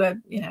 we were,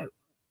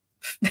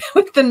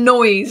 with the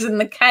noise and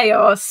the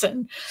chaos,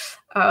 and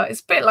it's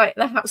a bit like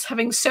the house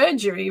having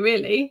surgery,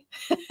 really.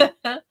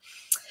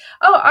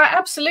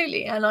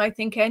 Absolutely. And I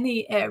think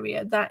any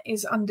area that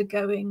is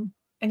undergoing,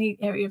 any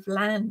area of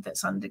land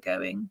that's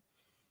undergoing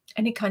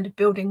any kind of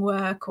building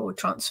work or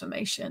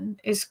transformation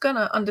is going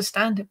to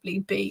understandably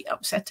be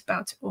upset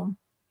about it all.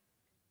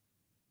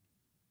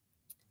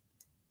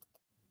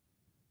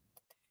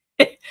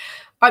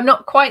 I'm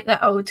not quite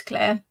that old,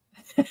 Claire.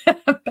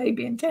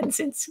 Baby in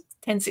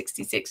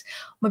 1066.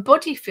 My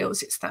body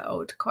feels it's that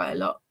old quite a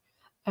lot.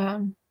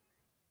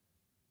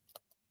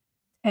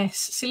 Yes,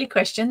 silly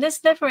question.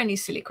 There's never any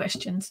silly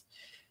questions.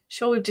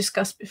 Sure, we've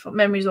discussed before.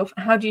 Memories of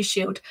how do you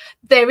shield?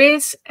 There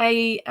is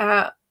a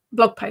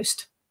blog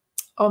post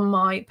on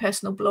my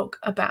personal blog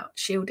about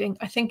shielding.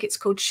 I think it's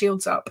called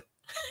Shields Up.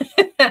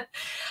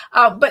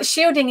 But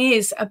shielding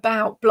is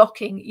about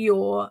blocking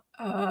your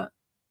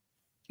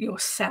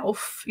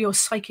self, your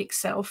psychic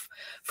self,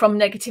 from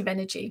negative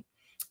energy.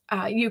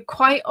 You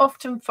quite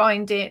often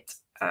find it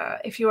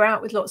if you're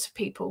out with lots of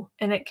people,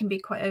 and it can be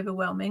quite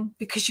overwhelming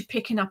because you're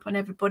picking up on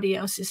everybody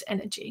else's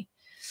energy.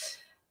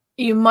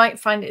 You might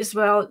find it as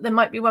well. There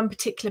might be one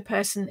particular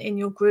person in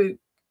your group,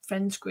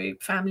 friends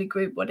group, family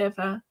group,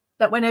 whatever,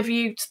 that whenever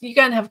you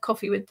go and have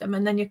coffee with them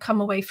and then you come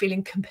away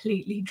feeling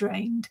completely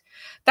drained,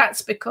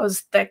 that's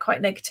because they're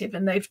quite negative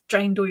and they've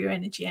drained all your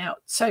energy out.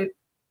 So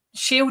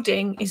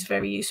shielding is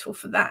very useful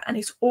for that. And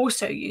it's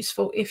also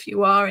useful if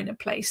you are in a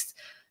place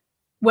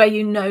where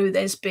you know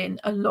there's been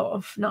a lot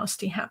of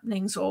nasty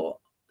happenings or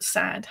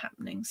sad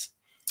happenings.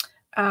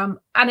 And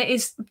it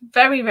is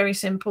very, very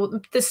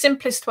simple. The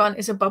simplest one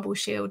is a bubble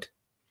shield.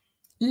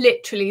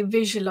 Literally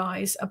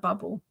visualize a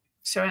bubble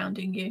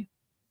surrounding you.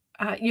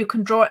 You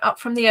can draw it up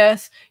from the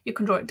earth. You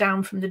can draw it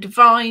down from the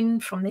divine,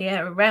 from the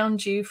air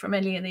around you, from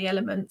any of the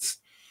elements.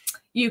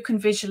 You can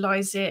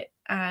visualize it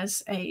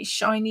as a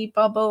shiny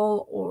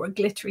bubble or a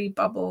glittery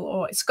bubble,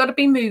 or it's got to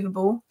be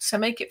movable, so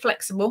make it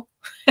flexible.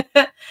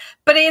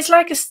 But it is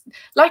like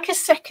a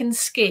second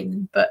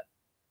skin, but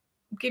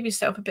give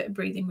yourself a bit of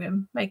breathing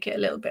room, make it a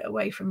little bit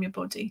away from your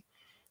body.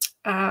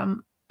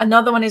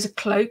 Another one is a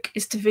cloak,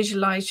 is to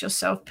visualize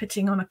yourself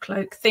putting on a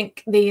cloak.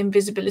 Think the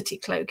invisibility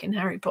cloak in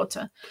Harry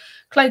Potter.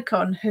 Cloak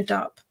on, hood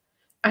up,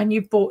 and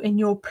you brought in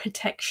your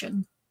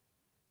protection.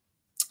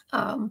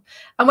 And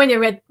when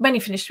you're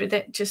finished with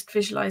it, just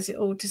visualize it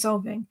all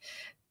dissolving.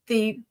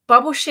 The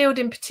bubble shield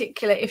in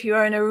particular, if you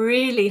are in a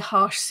really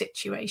harsh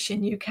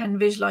situation, you can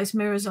visualize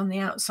mirrors on the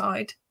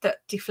outside that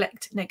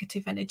deflect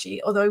negative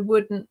energy, although I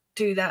wouldn't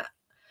do that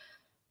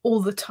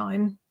all the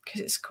time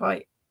because it's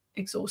quite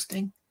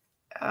exhausting.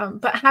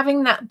 But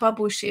having that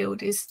bubble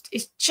shield is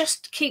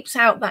just keeps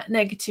out that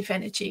negative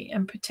energy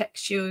and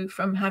protects you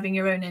from having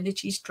your own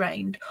energies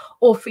drained,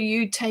 or for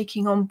you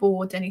taking on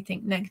board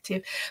anything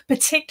negative,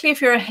 particularly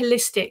if you're a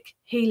holistic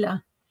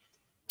healer.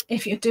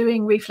 If you're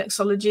doing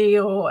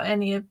reflexology or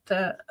any of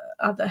the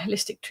other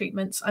holistic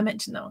treatments, I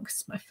mentioned that one because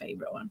it's my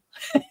favorite one.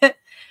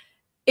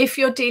 If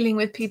you're dealing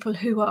with people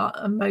who are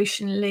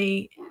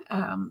emotionally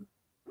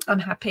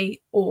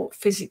unhappy or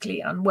physically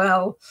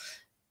unwell,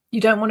 you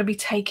don't want to be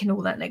taking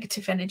all that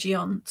negative energy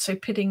on. So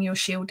putting your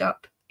shield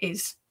up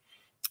is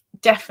a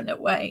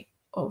definite way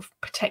of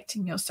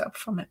protecting yourself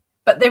from it.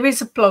 But there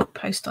is a blog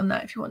post on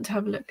that if you want to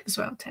have a look as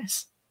well,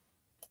 Tess.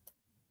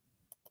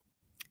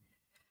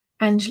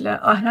 Angela,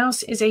 our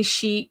house is a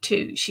she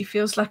too. She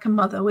feels like a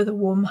mother with a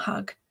warm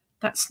hug.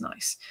 That's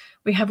nice.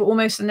 We have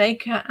almost an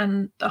acre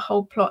and the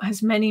whole plot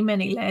has many,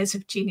 many layers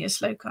of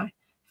genius loci.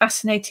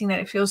 Fascinating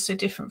that it feels so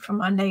different from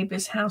our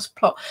neighbour's house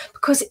plot,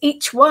 because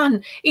each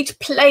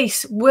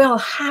place will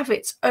have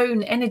its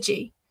own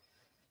energy.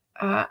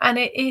 And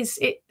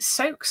it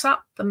soaks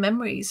up the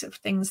memories of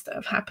things that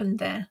have happened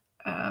there,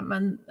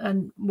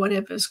 and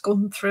whatever's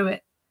gone through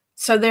it.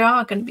 So there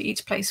are going to be,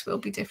 each place will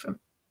be different.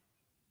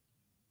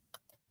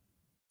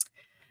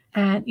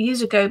 And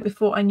years ago,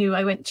 before I knew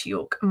I went to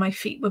York and my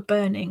feet were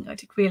burning, I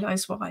didn't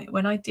realise why.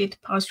 When I did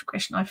past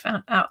regression, I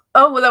found out,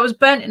 oh, well, I was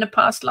burnt in a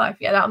past life.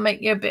 Yeah, that'll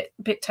make you a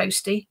bit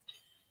toasty.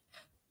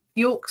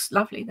 York's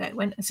lovely though.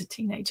 Went as a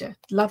teenager.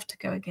 Love to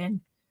go again.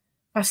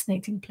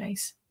 Fascinating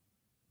place.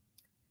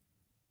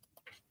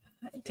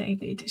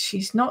 David,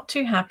 she's not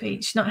too happy.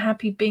 She's not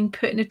happy being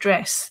put in a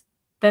dress.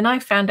 Then I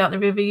found out the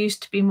river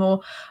used to be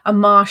more a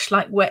marsh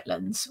like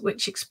wetlands,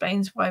 which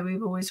explains why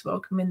we've always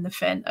welcome in the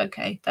fen.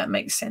 Okay, that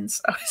makes sense.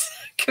 I was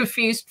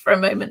confused for a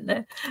moment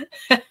there.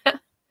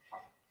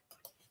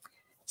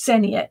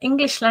 Xenia,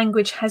 English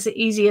language has it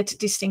easier to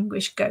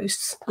distinguish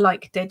ghosts,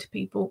 like dead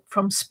people,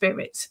 from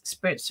spirits.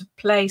 Spirits of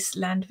place,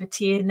 land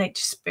vatir,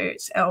 nature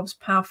spirits, elves,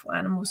 powerful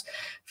animals,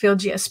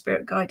 Filgia,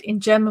 spirit guide. In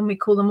German, we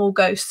call them all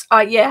ghosts.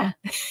 Yeah.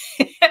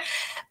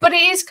 But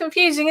it is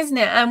confusing, isn't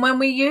it? And when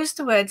we use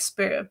the word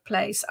spirit of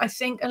place, I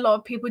think a lot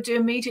of people do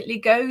immediately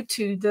go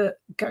to the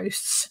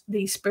ghosts,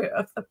 the spirit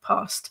of the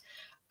past.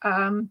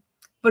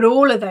 But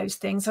all of those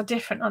things are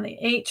different, aren't they?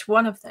 Each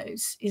one of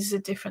those is a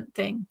different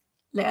thing.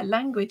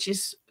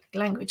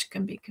 Language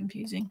can be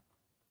confusing.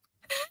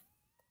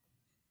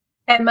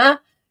 Emma,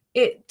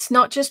 it's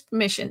not just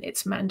permission,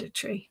 it's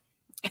mandatory.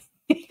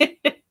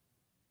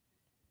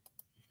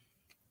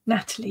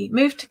 Natalie,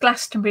 moved to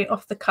Glastonbury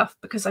off the cuff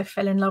because I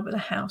fell in love with the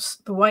house.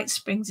 The White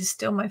Springs is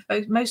still my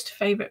most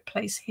favourite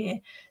place here.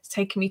 It's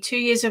taken me 2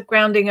 years of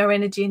grounding our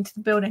energy into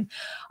the building.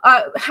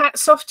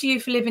 Hats off to you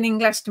for living in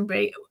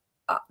Glastonbury.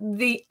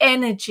 The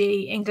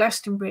energy in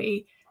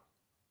Glastonbury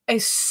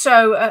is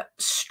so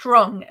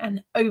strong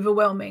and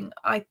overwhelming.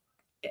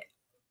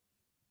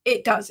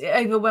 It does. It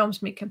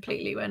overwhelms me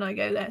completely when I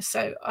go there.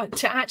 So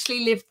to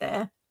actually live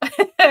there,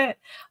 I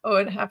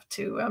would have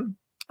to.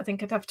 I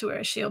think I'd have to wear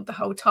a shield the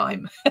whole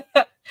time.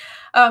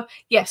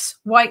 Yes,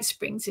 White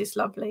Springs is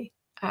lovely.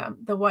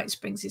 The White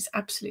Springs is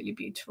absolutely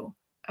beautiful.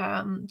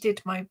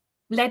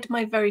 Led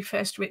my very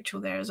first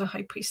ritual there as a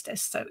high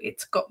priestess, so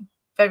it's got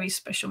very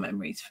special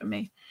memories for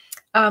me.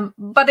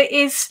 But it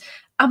is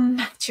a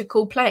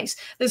magical place.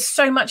 There's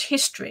so much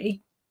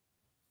history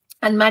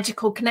and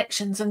magical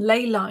connections and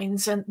ley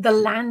lines, and the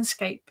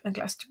landscape in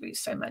Glastonbury is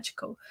so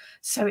magical.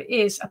 So it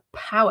is a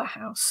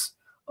powerhouse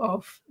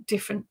of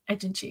different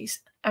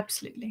energies.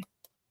 Absolutely.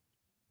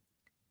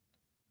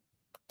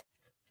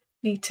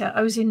 Nita,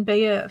 I was in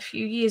Bayeux a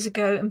few years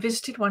ago and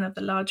visited one of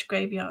the large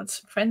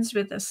graveyards. Friends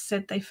with us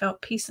said they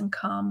felt peace and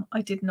calm.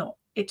 I did not.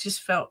 It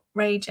just felt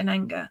rage and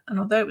anger. And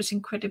although it was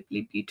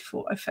incredibly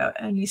beautiful, I felt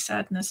only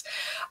sadness.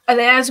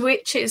 As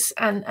witches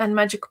and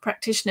magical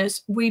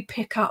practitioners, we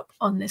pick up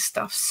on this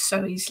stuff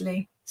so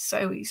easily,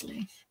 so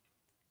easily.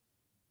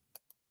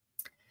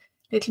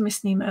 Little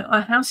Miss Nemo,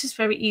 our house is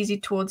very easy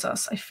towards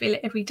us. I feel it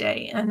every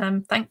day, and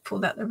I'm thankful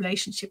that the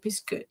relationship is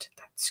good.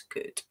 That's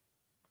good.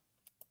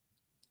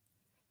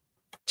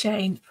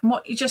 Jane, from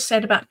what you just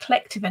said about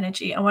collective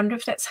energy, I wonder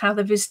if that's how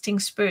the visiting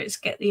spirits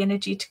get the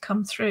energy to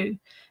come through.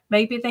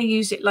 Maybe they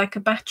use it like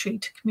a battery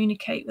to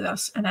communicate with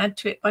us and add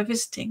to it by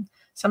visiting.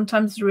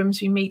 Sometimes the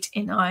rooms we meet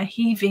in are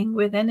heaving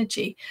with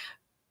energy.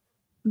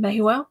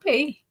 May well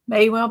be.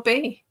 May well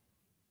be.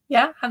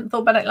 Yeah, hadn't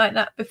thought about it like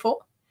that before.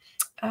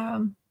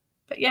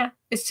 But yeah,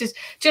 it's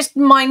just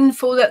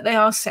mindful that they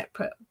are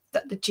separate,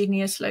 that the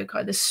genius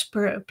loci, the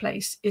spirit of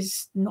place,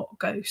 is not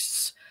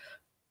ghosts.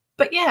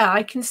 But yeah,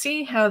 I can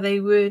see how they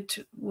would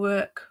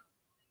work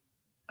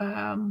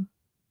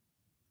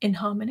in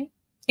harmony,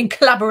 in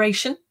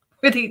collaboration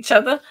with each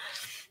other.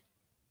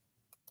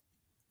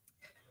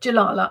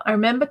 Jalala, I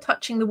remember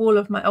touching the wall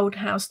of my old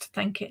house to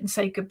thank it and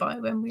say goodbye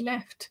when we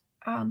left.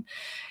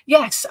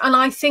 Yes, and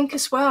I think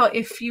as well,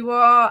 if you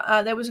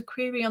are, there was a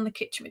query on the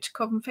Kitchen Witch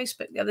Coven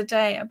Facebook the other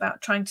day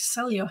about trying to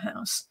sell your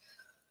house.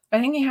 I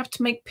think you have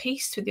to make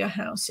peace with your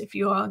house if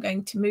you are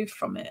going to move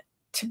from it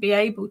to be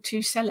able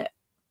to sell it.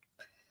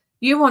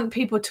 You want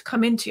people to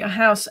come into your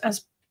house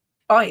as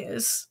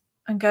buyers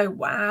and go,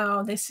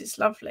 wow, this is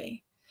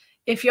lovely.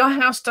 If your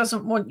house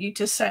doesn't want you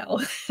to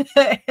sell,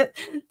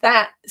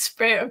 that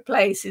spirit of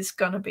place is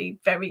going to be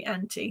very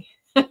anti.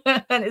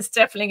 And it's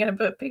definitely going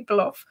to put people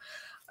off.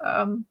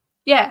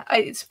 Yeah,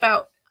 it's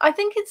about, I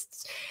think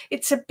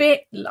it's a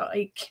bit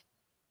like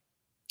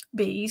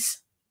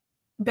bees.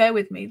 Bear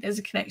with me, there's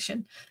a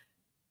connection.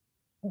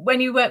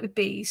 When you work with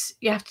bees,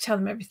 you have to tell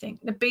them everything.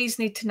 The bees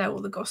need to know all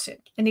the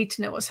gossip. They need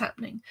to know what's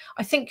happening.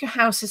 I think your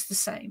house is the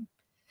same.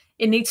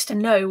 It needs to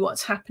know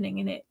what's happening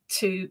in it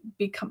to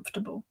be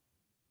comfortable.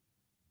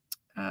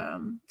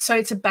 So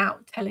it's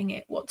about telling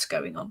it what's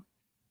going on,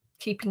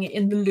 keeping it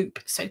in the loop,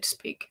 so to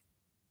speak.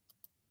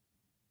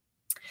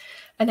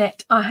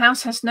 Annette, our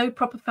house has no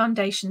proper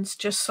foundations,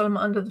 just some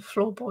under the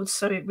floorboards,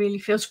 so it really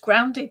feels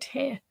grounded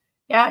here.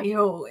 Yeah,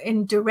 you're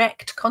in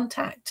direct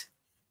contact.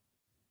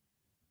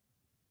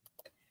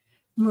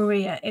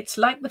 Maria, it's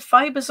like the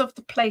fibers of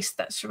the place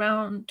that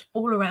surround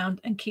all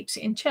around and keeps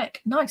it in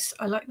check. Nice.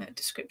 I like that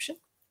description.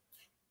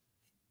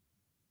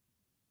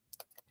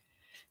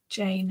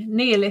 Jane,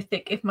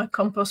 Neolithic if my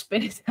compost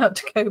bin is out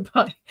to go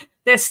by.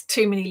 There's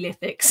too many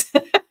lithics.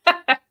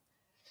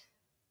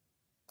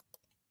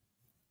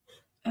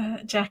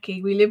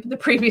 Jackie, we live with the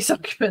previous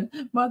occupant,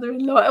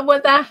 mother-in-law. Well,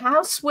 their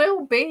house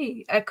will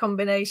be a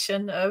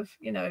combination of,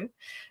 you know,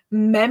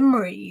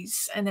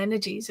 memories and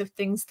energies of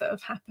things that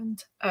have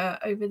happened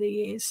over the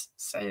years.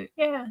 So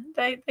yeah,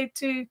 they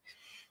do.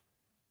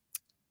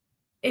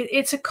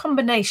 It's a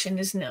combination,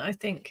 isn't it? I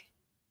think.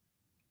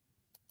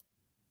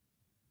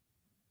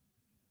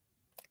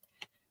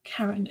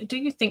 Karen, do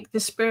you think the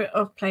spirit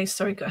of place?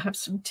 Sorry, got to have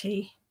some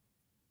tea.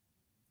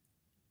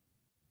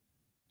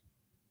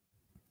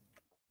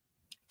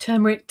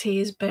 Turmeric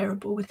tea is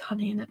bearable with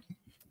honey in it.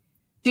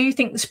 Do you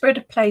think the spirit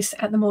of place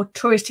at the more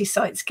touristy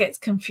sites gets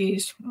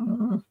confused?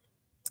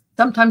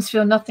 Sometimes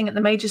feel nothing at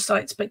the major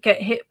sites, but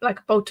get hit like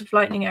a bolt of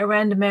lightning at a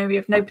random area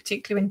of no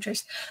particular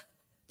interest.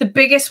 The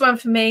biggest one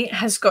for me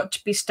has got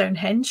to be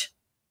Stonehenge.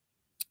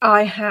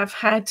 I have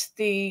had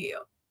the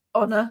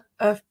honour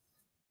of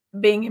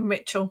being in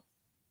ritual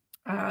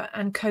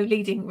and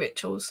co-leading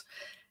rituals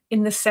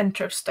in the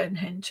centre of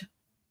Stonehenge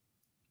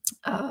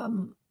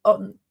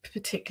on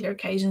particular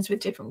occasions with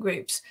different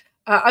groups.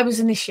 I was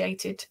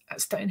initiated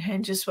at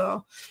Stonehenge as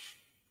well.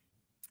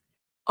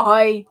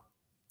 I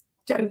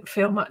don't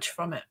feel much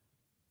from it.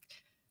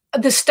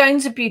 The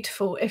stones are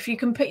beautiful. If you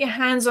can put your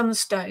hands on the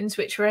stones,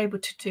 which we're able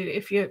to do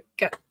if you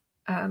get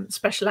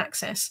special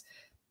access,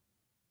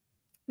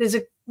 there's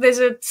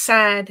a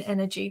sad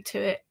energy to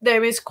it.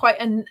 There is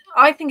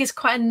I think it's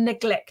quite a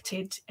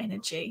neglected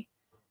energy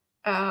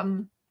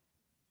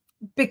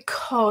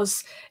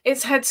because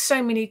it's had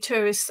so many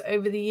tourists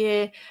over the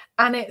year,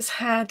 and it's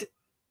had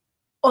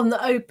on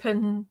the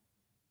open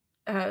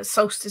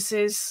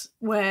solstices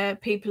where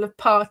people have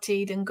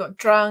partied and got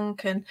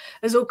drunk, and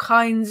there's all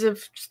kinds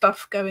of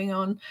stuff going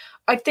on.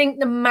 I think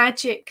the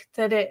magic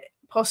that it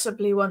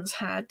possibly once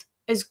had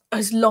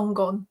has long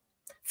gone,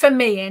 for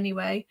me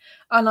anyway.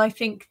 And I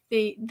think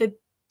the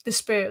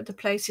spirit of the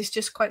place is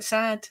just quite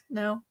sad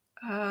now.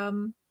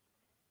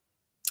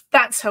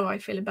 That's how I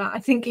feel about it.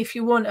 I think if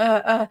you want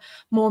a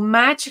more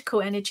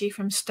magical energy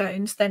from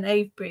stones, then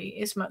Avebury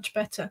is much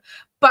better.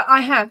 But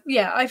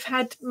I've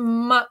had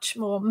much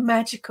more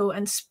magical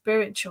and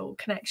spiritual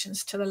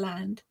connections to the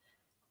land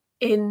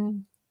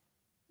in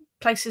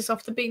places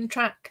off the beaten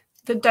track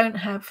that don't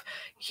have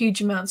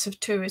huge amounts of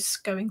tourists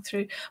going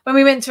through. When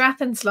we went to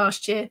Athens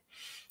last year,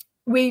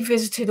 we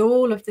visited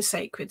all of the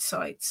sacred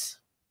sites,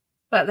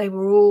 but they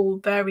were all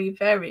very,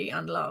 very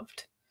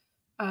unloved.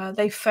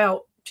 They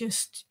felt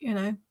just,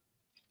 yeah,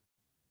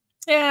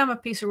 I'm a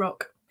piece of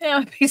rock. Yeah,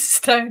 I'm a piece of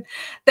stone.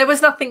 There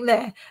was nothing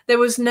there. There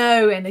was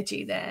no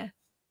energy there.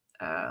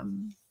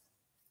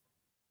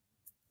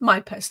 My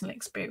personal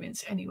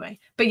experience anyway.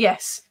 But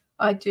yes,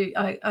 I do.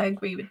 I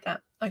agree with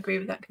that. I agree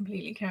with that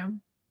completely,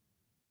 Karen.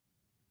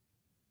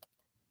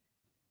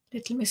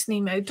 Little Miss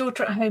Nemo,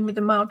 daughter at home with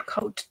a mild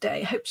cold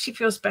today. Hope she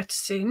feels better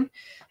soon.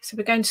 So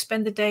we're going to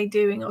spend the day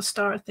doing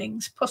Ostara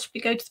things.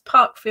 Possibly go to the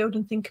park field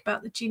and think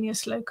about the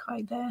Genius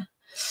Loci there.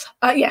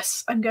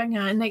 Yes, I'm going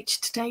out in nature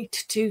today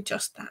to do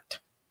just that.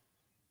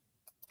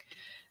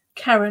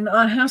 Karen,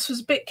 our house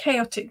was a bit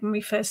chaotic when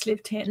we first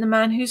lived here, and the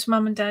man whose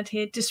mum and dad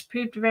here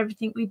disapproved of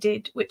everything we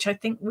did, which I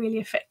think really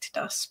affected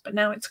us. But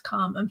now it's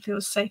calm and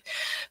feels safe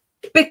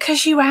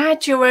because you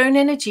add your own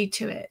energy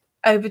to it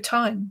over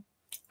time.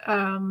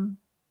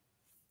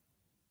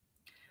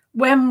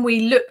 When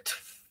we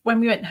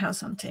went house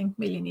hunting a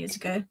million years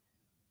ago,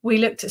 we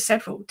looked at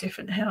several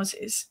different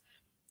houses.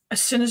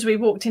 As soon as we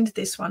walked into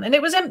this one, and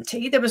it was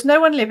empty, there was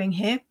no one living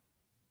here.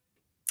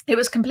 It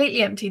was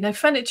completely empty, no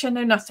furniture,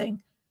 no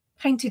nothing.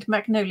 Painted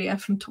magnolia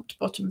from top to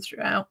bottom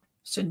throughout.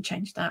 Soon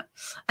change that.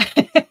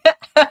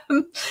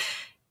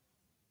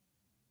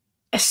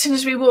 As soon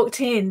as we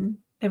walked in,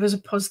 there was a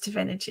positive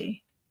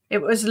energy.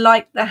 It was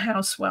like the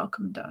house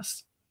welcomed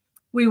us.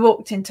 We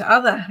walked into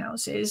other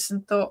houses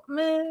and thought,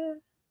 meh,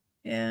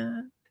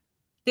 yeah.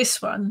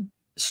 This one,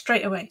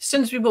 straight away, as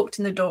soon as we walked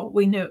in the door,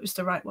 we knew it was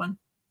the right one.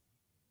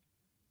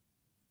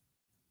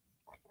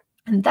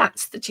 And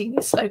that's the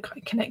Genius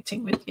Loci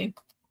connecting with you.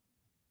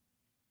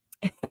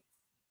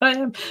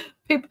 I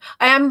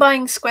am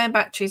buying square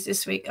batteries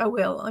this week. I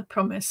will, I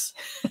promise.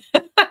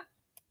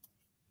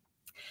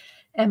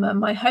 Emma,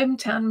 my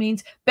hometown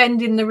means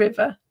bend in the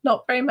river.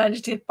 Not very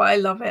imaginative, but I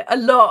love it. A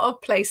lot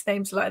of place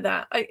names like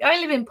that.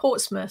 I live in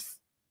Portsmouth.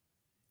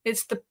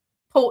 It's the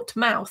port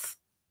mouth.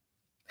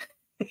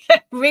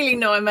 Really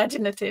not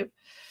imaginative.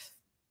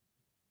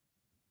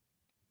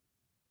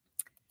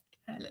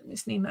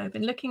 Miss Nemo, I've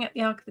been looking at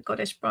the Ark of the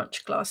Goddess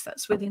branch glass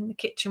that's within the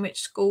Kitchen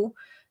Witch School.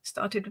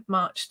 Started with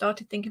March.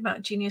 Started thinking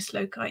about Genius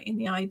Loci in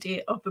the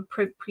idea of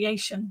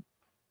appropriation.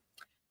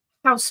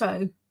 How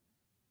so?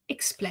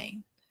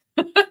 Explain.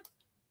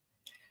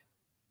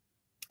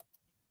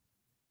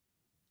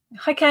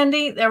 Hi,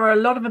 Candy. There are a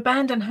lot of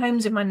abandoned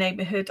homes in my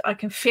neighbourhood. I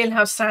can feel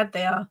how sad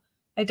they are.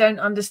 I don't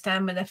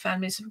understand where their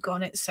families have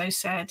gone. It's so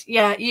sad.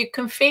 Yeah, you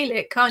can feel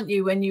it, can't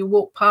you, when you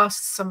walk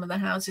past some of the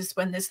houses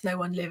when there's no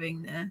one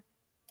living there.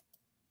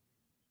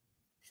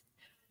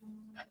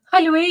 Hi,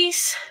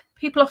 Louise.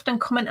 People often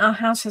comment our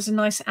house has a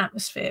nice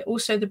atmosphere.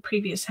 Also, the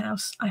previous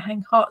house. I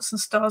hang hearts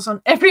and stars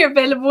on every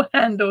available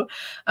handle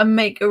and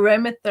make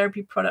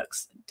aromatherapy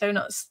products.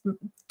 Donuts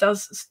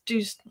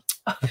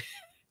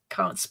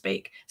can't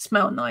speak.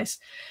 Smell nice.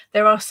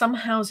 There are some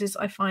houses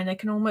I find I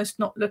can almost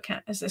not look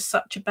at as there's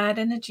such a bad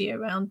energy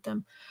around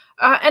them,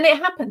 and it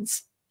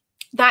happens.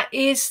 That's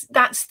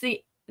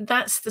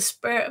the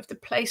spirit of the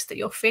place that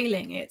you're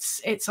feeling.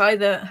 It's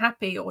either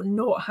happy or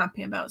not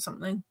happy about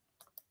something.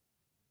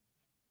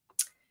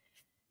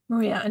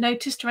 Maria, I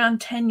noticed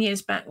around 10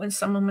 years back when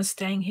someone was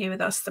staying here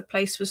with us, the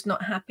place was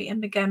not happy and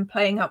began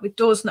playing up with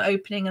doors not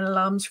opening and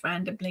alarms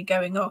randomly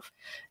going off.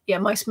 Yeah,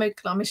 my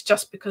smoke alarm is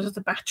just because of the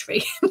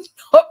battery,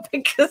 not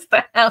because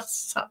the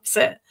house is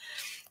upset.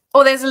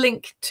 Oh, there's a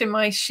link to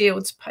my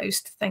Shields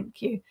post.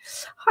 Thank you.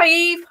 Hi,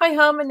 Eve. Hi,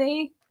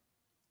 Harmony.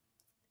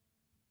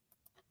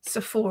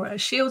 Sephora,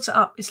 Shields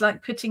Up is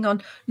like putting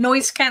on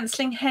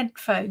noise-cancelling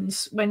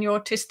headphones when you're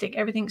autistic.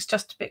 Everything's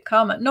just a bit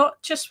calmer.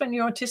 Not just when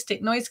you're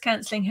autistic.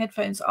 Noise-cancelling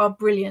headphones are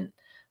brilliant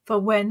for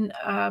when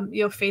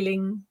you're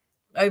feeling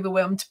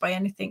overwhelmed by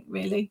anything,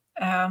 really.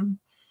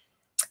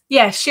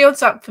 Yeah,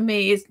 Shields Up for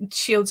me is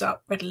Shields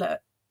Up, Red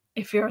Alert.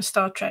 If you're a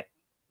Star Trek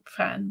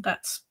fan,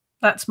 that's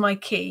my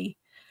key.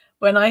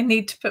 When I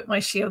need to put my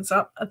shields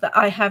up, that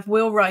I have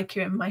Will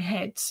Riker in my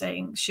head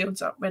saying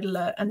Shields Up, Red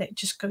Alert, and it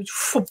just goes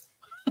whoop,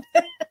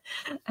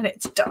 and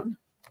it's done.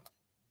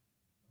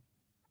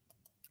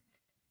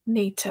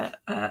 Nita,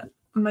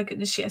 my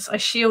goodness, yes. I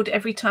shield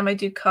every time I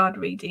do card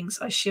readings.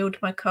 I shield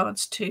my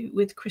cards too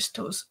with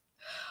crystals.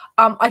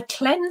 I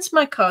cleanse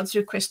my cards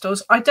with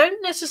crystals. I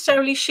don't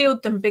necessarily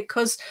shield them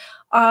because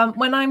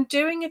when I'm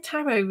doing a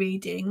tarot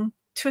reading,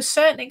 to a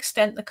certain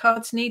extent, the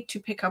cards need to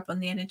pick up on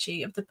the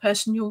energy of the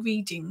person you're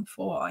reading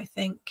for, I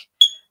think.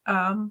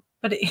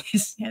 But it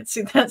is, yeah,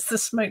 see, that's the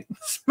smoke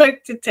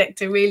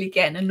detector really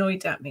getting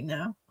annoyed at me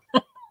now.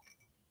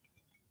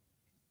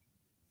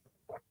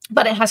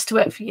 But it has to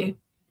work for you.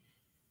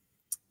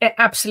 It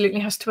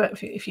absolutely has to work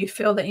for you. If you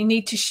feel that you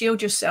need to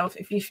shield yourself,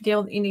 if you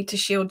feel that you need to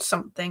shield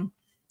something,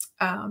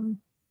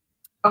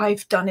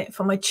 I've done it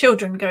for my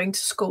children going to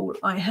school.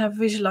 I have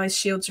visualized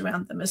shields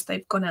around them as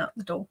they've gone out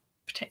the door.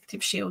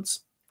 Protective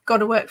shields. Got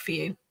to work for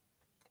you.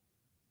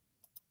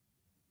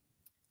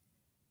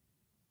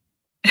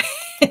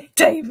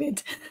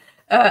 David.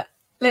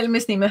 Little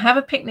Miss Nemo, have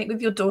a picnic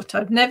with your daughter.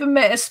 I've never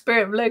met a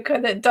spirit of Loco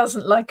that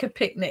doesn't like a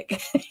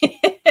picnic.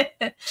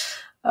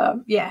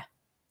 Yeah,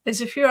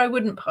 there's a few I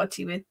wouldn't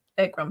party with.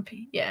 They're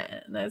grumpy.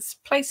 Yeah, there's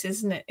places,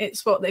 isn't it?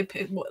 It's what they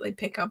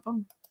pick up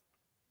on.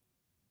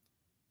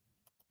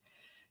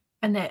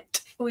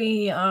 Annette,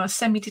 we are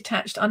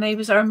semi-detached. Our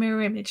neighbours are a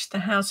mirror image. The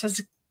house has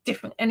a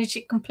different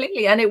energy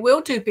completely, and it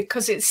will do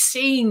because it's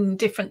seen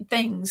different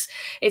things.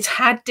 It's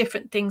had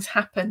different things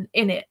happen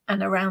in it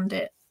and around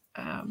it.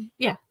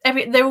 Yeah,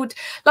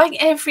 like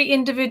every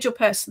individual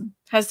person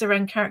has their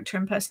own character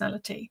and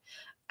personality.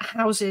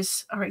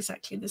 Houses are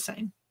exactly the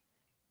same.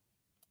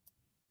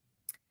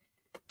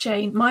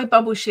 Jane, my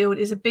bubble shield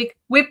is a big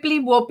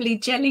wibbly wobbly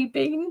jelly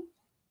bean.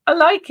 I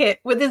like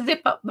it, with a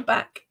zip up the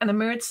back and a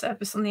mirrored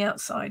surface on the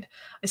outside.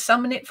 I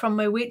summon it from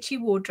my witchy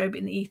wardrobe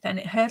in the ether, and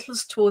it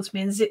hurtles towards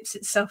me and zips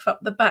itself up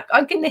the back.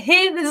 I can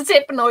hear the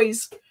zip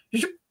noise.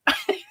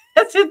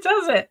 As it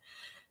does it.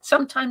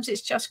 Sometimes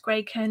it's just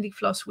grey candy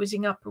floss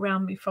whizzing up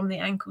around me from the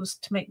ankles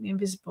to make me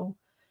invisible.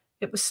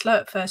 It was slow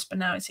at first, but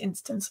now it's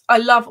instant. I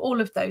love all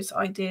of those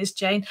ideas,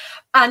 Jane.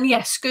 And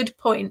yes, good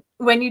point.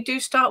 When you do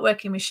start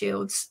working with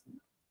shields,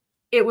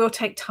 it will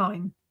take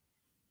time.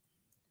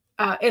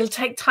 It'll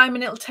take time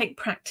and it'll take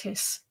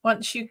practice.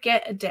 Once you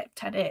get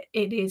adept at it,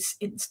 it is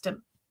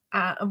instant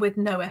and with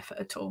no effort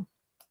at all.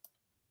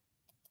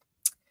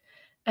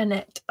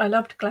 Annette, I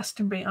loved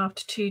Glastonbury.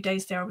 After 2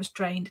 days there, I was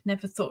drained.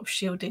 Never thought of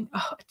shielding.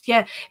 Oh,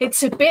 yeah,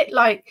 it's a bit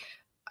like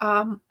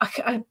I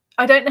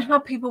don't know how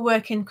people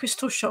work in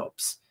crystal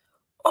shops.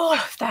 All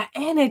of that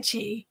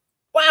energy,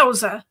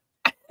 wowza!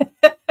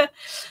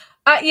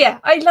 Yeah,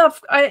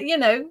 you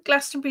know,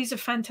 Glastonbury's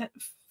a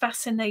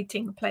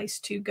fascinating place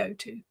to go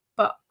to,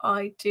 but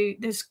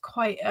there's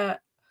quite a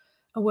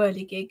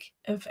whirligig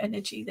of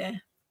energy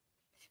there.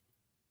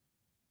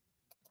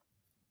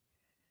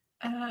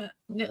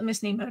 Little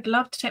Miss Nemo, I'd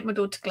love to take my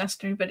daughter to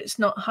Glastonbury, but it's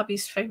not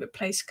hubby's favourite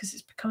place because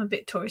it's become a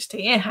bit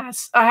touristy. It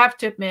has. I have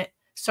to admit,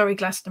 sorry,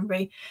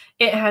 Glastonbury,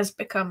 it has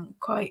become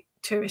quite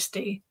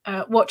touristy.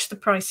 Watch the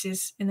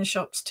prices in the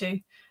shops too.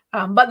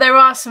 But there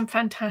are some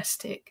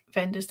fantastic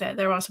vendors there.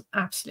 There are some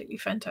absolutely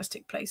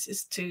fantastic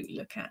places to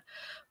look at.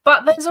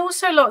 But there's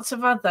also lots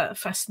of other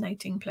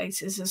fascinating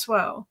places as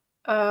well.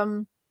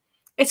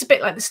 It's a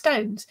bit like the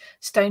Stones.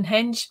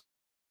 Stonehenge,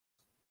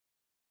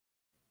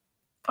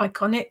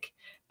 iconic.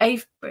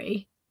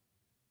 Avebury,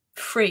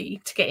 free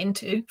to get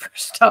into for a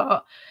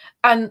start,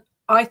 and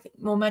I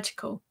think more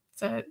magical.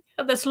 So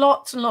yeah, there's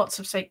lots and lots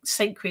of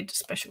sacred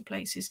special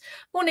places.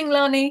 Morning,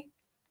 Lani.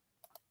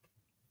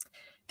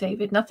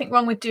 David, nothing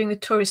wrong with doing the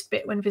tourist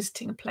bit when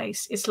visiting a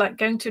place. It's like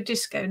going to a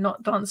disco,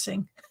 not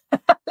dancing.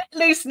 Let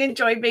loose and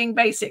enjoy being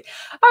basic.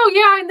 Oh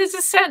yeah, and there's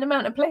a certain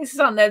amount of places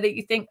on there that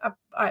you think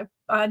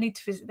I need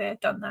to visit there,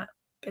 done that,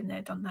 been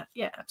there, done that.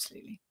 Yeah,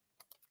 absolutely.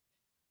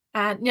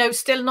 And no,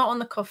 still not on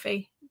the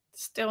coffee.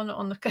 Still not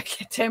on the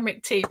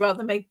turmeric tea,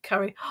 rather make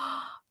curry.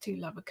 Oh, I do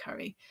love a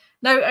curry.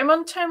 No, I'm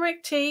on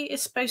turmeric tea.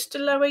 It's supposed to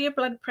lower your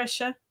blood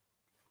pressure.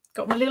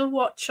 Got my little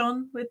watch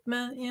on with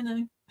my, you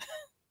know.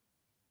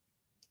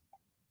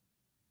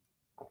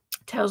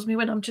 Tells me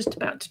when I'm just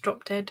about to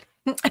drop dead.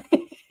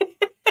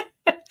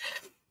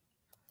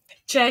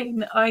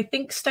 Jane, I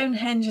think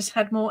Stonehenge has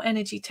had more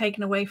energy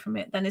taken away from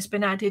it than has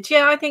been added.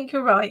 Yeah, I think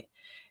you're right.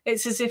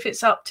 It's as if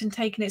it's upped and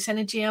taken its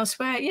energy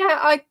elsewhere.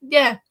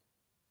 Yeah.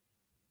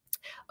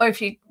 Or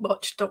if you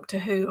watch Doctor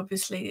Who,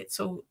 obviously it's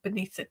all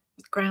beneath the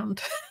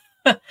ground.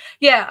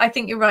 Yeah, I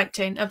think you're right,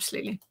 Jane.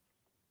 Absolutely.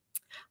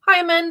 Hi,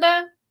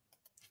 Amanda.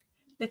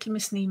 Little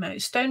Miss Nemo.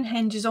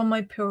 Stonehenge is on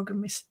my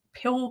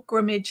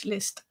pilgrimage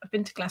list. I've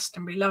been to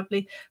Glastonbury,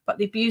 lovely, but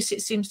the abuse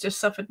it seems to have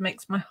suffered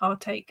makes my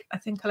heart ache. I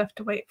think I'll have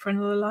to wait for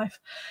another life.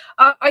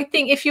 I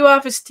think if you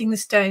are visiting the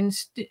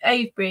Stones,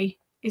 Avebury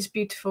is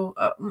beautiful.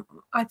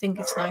 I think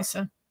it's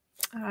nicer.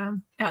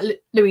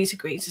 Louise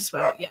agrees as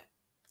well. Yeah.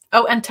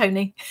 Oh, and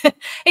Tony.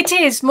 It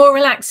is more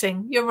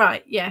relaxing. You're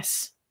right.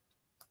 Yes.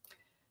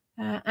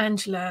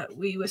 Angela,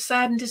 we were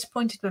sad and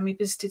disappointed when we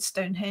visited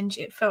Stonehenge.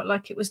 It felt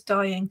like it was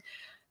dying,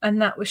 and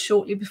that was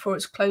shortly before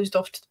it's closed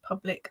off to the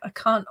public. I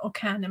can't or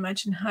can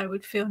imagine how it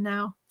would feel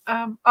now.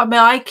 I mean,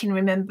 I can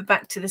remember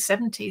back to the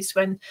 70s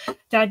when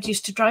Dad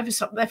used to drive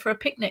us up there for a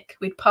picnic.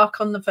 We'd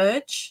park on the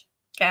verge,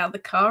 get out of the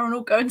car, and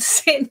all go and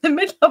sit in the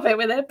middle of it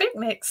with their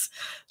picnics,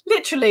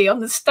 literally on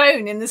the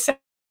stone in the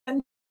centre.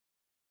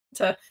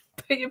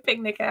 Put your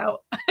picnic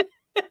out.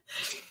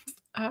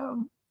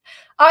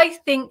 I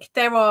think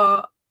there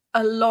are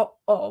a lot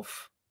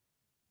of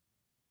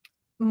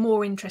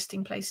more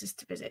interesting places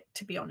to visit,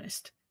 to be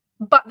honest.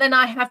 But then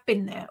I have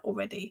been there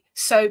already,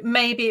 so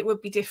maybe it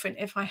would be different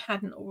if I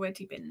hadn't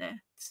already been there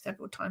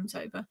several times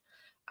over.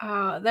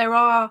 There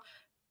are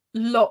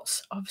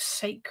lots of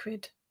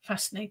sacred,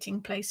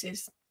 fascinating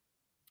places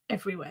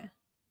everywhere.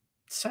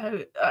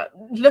 So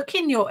look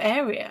in your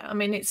area. I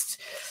mean,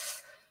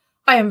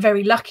 I am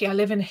very lucky. I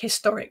live in a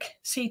historic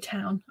sea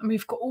town, and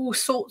we've got all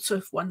sorts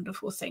of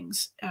wonderful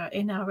things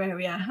in our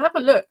area. Have a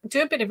look,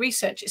 do a bit of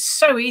research. It's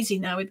so easy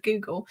now with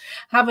Google.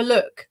 Have a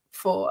look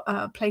for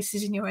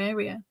places in your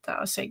area that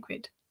are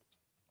sacred.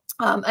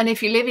 And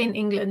if you live in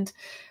England,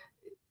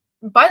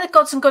 buy the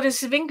Gods and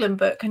Goddesses of England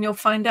book, and you'll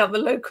find out the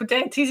local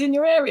deities in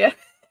your area.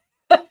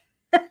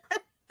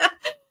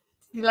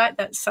 You like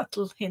that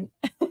subtle hint?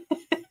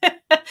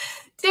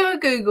 Do a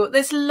Google.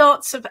 There's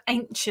lots of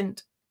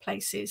ancient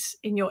places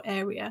in your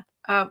area.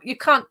 You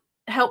can't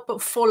help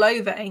but fall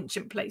over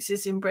ancient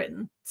places in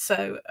Britain.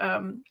 So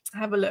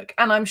have a look.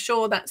 And I'm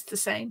sure that's the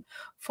same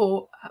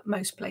for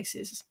most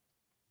places.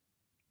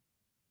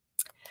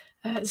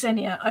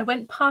 Xenia, I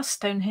went past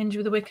Stonehenge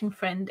with a Wiccan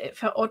friend. It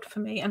felt odd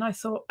for me, and I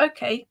thought,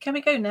 okay, can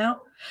we go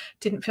now?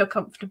 Didn't feel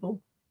comfortable.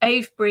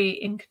 Avebury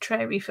in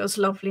Catrari feels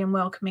lovely and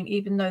welcoming,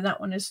 even though that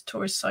one is a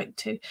tourist site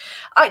too.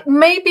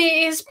 Maybe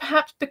it is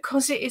perhaps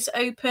because it is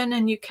open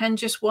and you can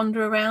just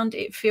wander around.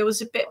 It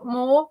feels a bit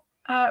more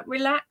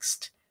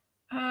relaxed.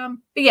 But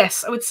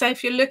yes, I would say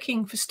if you're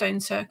looking for stone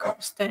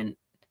circles, then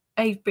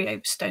Avebury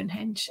over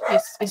Stonehenge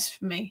is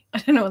for me. I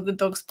don't know what the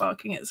dog's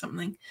barking at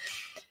something.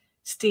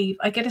 Steve,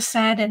 I get a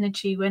sad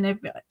energy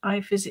whenever I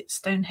visit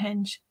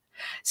Stonehenge.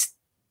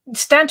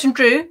 Stanton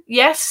Drew,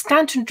 yes,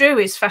 Stanton Drew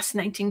is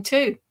fascinating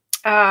too.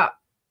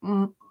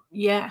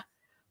 Yeah,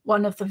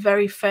 one of the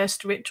very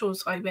first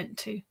rituals I went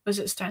to was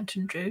at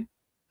Stanton Drew,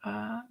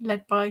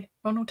 led by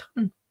Ronald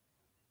Hutton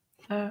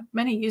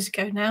many years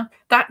ago now.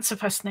 That's a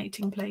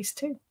fascinating place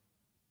too.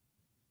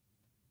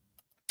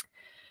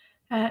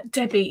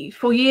 Debbie,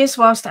 for years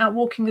whilst out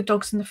walking the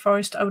dogs in the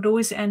forest, I would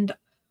always end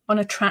on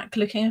a track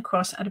looking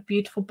across at a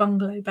beautiful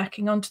bungalow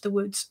backing onto the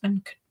woods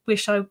and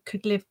wish I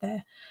could live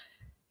there.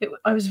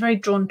 I was very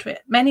drawn to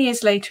it. Many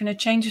years later, and a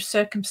change of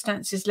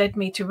circumstances led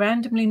me to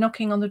randomly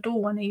knocking on the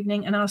door one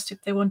evening and asked if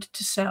they wanted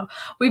to sell.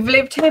 We've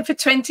lived here for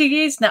 20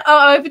 years now.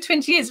 Oh, over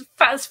 20 years.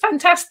 That's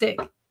fantastic.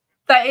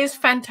 That is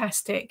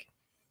fantastic.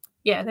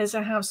 Yeah, there's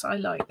a house I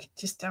like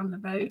just down the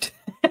road.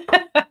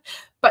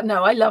 But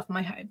no, I love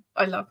my home.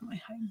 I love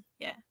my home.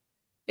 Yeah,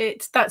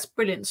 that's a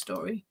brilliant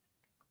story.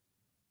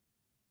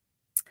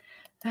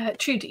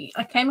 Trudy,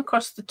 I came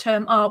across the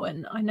term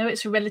Arwen. I know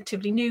it's a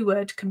relatively new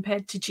word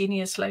compared to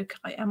Genius Loci.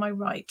 Am I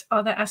right?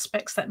 Are there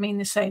aspects that mean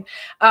the same?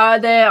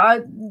 There are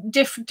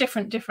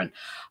different.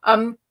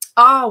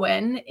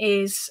 Arwen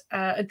is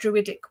a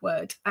druidic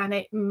word, and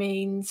it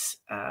means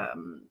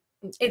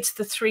it's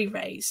the three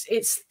rays.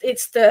 It's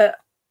the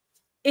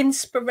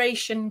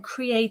inspiration,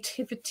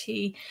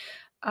 creativity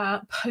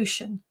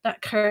potion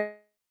that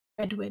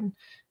Ceridwen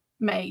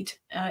made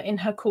in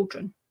her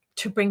cauldron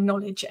to bring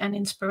knowledge and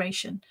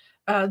inspiration.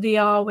 The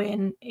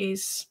Arwen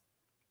is,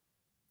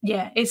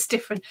 yeah, it's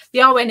different. The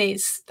Arwen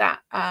is that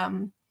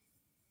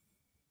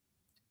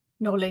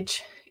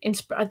knowledge.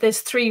 There's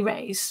three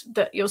rays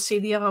that you'll see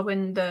the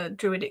Arwen, the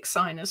druidic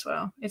sign as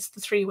well. It's the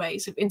three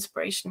ways of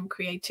inspiration,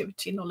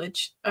 creativity,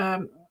 knowledge.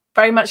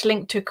 Very much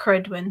linked to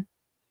Ceridwen.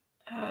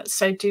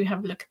 So do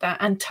have a look at that.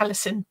 And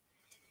Taliesin,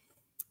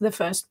 the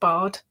first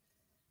bard.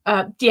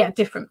 Yeah,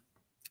 different.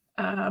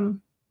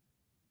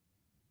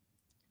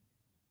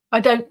 I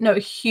don't know a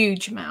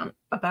huge amount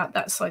about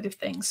that side of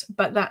things,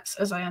 but that's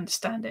as I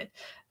understand it.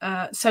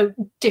 So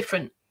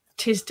different.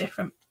 'Tis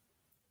different.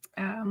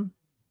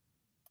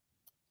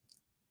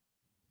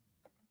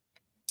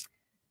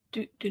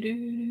 It's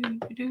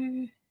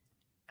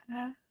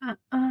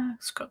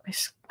got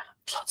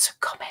lots of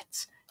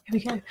comments. Here we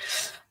go.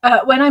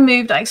 When I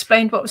moved, I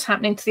explained what was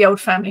happening to the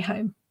old family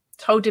home.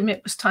 Told him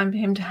it was time for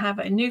him to have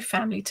a new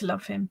family to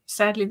love him.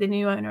 Sadly, the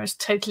new owner has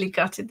totally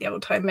gutted the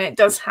old home. It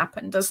does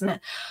happen, doesn't it?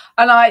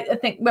 And I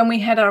think when we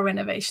had our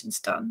renovations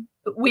done,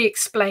 we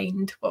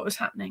explained what was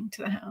happening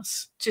to the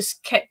house,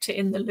 just kept it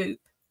in the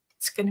loop.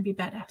 It's going to be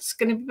better. It's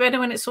going to be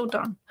better when it's all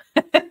done.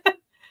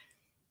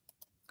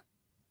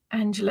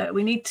 Angela,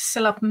 we need to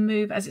sell up and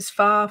move as it's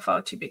far, far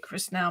too big for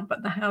us now,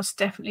 but the house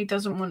definitely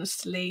doesn't want us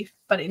to leave,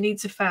 but it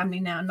needs a family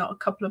now, not a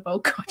couple of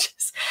old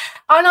codgers.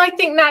 And I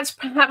think that's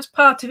perhaps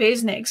part of it,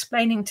 isn't it?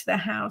 Explaining to the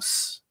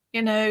house,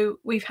 you know,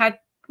 we've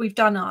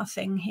done our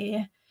thing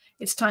here.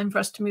 It's time for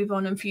us to move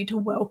on and for you to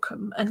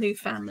welcome a new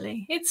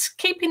family. It's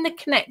keeping the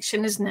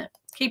connection, isn't it?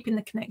 Keeping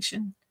the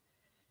connection.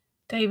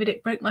 David,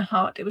 it broke my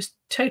heart. It was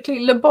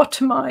totally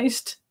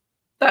lobotomized.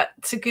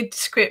 That's a good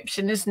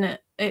description, isn't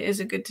it? It is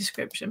a good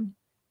description.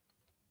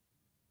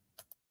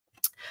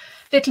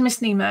 Little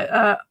Miss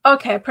Nemo.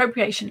 Okay,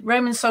 appropriation.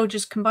 Roman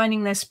soldiers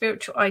combining their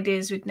spiritual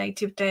ideas with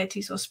native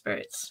deities or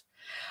spirits.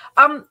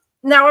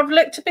 Now, I've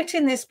looked a bit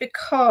in this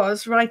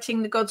because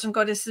writing the Gods and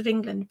Goddesses of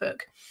England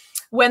book,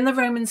 When the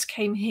Romans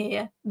came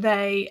here,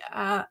 they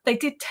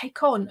did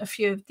take on a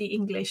few of the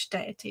English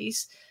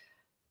deities,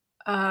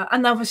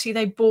 and obviously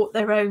they brought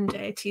their own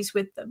deities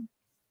with them.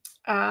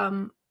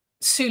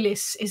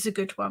 Sulis is a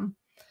good one.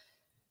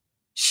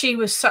 She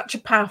was such a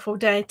powerful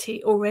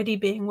deity already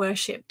being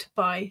worshipped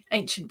by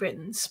ancient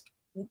Britons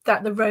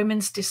that the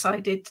Romans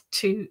decided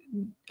to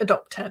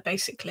adopt her,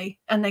 basically,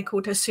 and they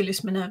called her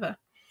Sulis Minerva.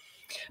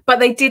 But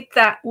they did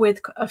that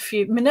with a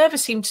few. Minerva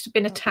seems to have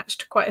been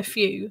attached to quite a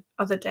few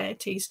other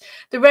deities.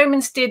 The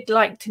Romans did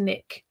like to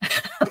nick.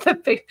 I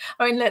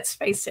mean, let's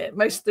face it,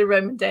 most of the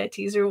Roman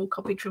deities are all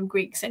copied from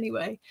Greeks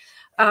anyway.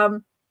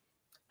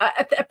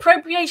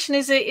 Appropriation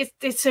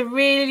it's a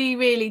really,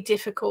 really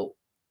difficult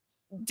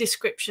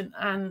description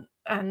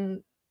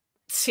and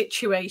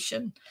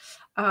situation.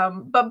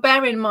 But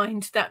bear in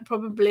mind that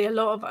probably a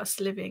lot of us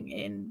living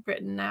in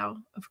Britain now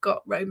have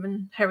got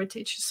Roman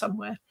heritage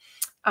somewhere.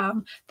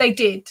 They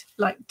did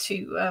like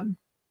to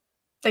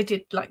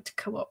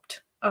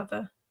co-opt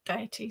other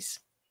deities.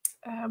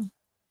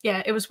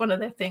 Yeah, it was one of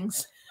their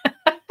things.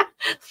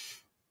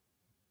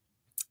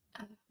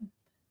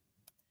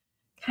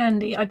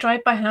 Candy, I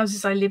drive by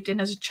houses I lived in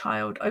as a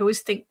child. I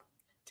always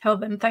tell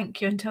them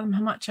thank you and tell them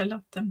how much I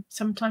love them.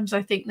 Sometimes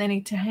I think they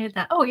need to hear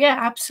that. Oh yeah,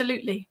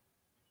 absolutely.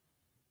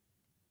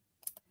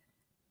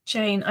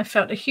 Jane, I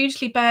felt a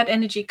hugely bad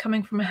energy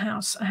coming from a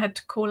house I had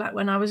to call out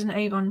when I was an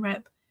Avon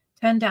rep.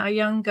 Turned out a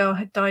young girl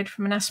had died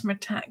from an asthma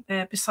attack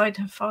there beside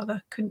her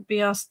father. Couldn't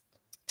be asked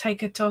to take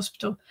her to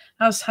hospital.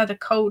 House had a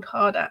cold,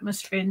 hard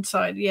atmosphere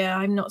inside. Yeah,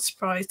 I'm not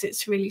surprised.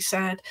 It's really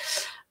sad.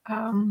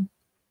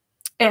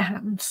 It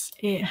happens.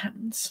 It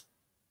happens.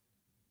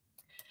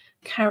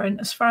 Karen,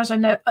 as far as I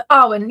know,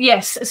 oh, and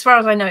yes, as far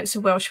as I know, it's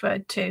a Welsh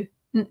word too.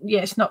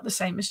 Yeah, it's not the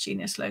same as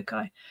Genius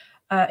Loci.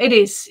 It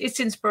is. It's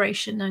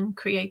inspiration and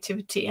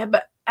creativity.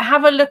 But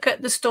have a look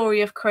at the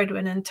story of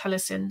Credwyn and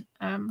Taliesin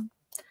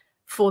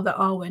for the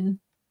Arwen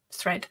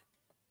thread.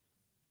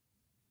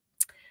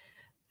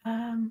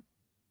 Oh,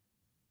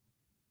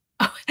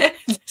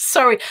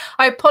 sorry,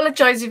 I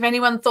apologise if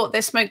anyone thought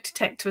their smoke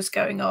detector was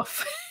going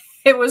off.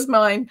 It was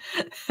mine.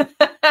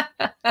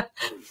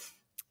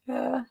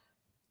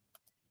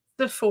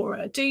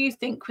 Sephora, do you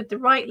think with the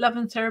right love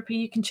and therapy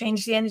you can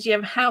change the energy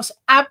of a house?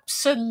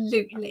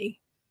 Absolutely.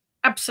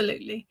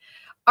 Absolutely.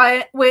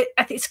 I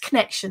think it's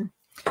connection.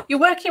 You're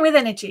working with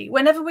energy.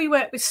 Whenever we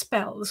work with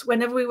spells,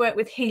 whenever we work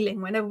with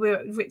healing, whenever we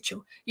work with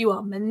ritual, you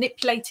are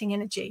manipulating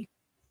energy.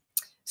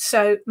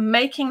 So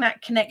making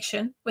that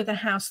connection with a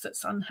house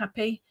that's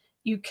unhappy,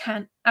 you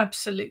can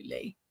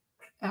absolutely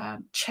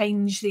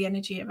change the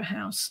energy of a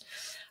house.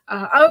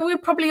 We're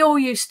probably all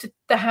used to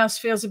the house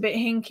feels a bit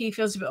hinky,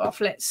 feels a bit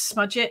off. Let's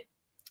smudge it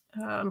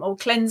or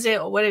cleanse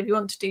it or whatever you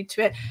want to do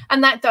to it.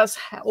 And that does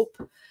help.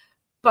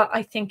 But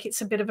I think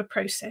it's a bit of a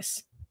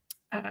process.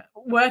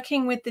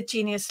 Working with the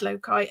Genius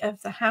Loci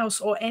of the house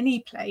or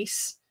any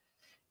place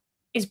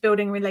is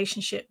building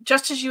relationship.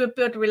 Just as you would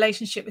build a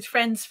relationship with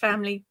friends,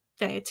 family,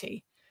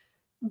 deity,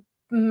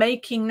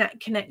 making that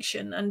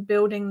connection and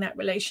building that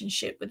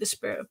relationship with the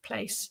spirit of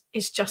place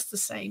is just the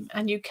same.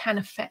 And you can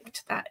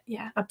affect that.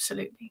 Yeah,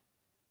 absolutely.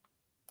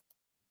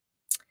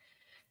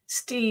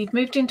 Steve,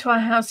 moved into our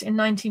house in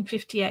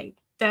 1958.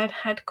 Dad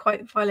had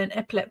quite violent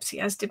epilepsy,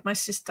 as did my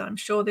sister. I'm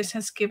sure this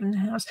has given the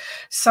house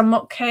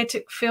somewhat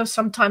chaotic feel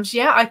sometimes.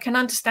 Yeah, I can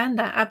understand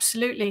that.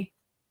 Absolutely.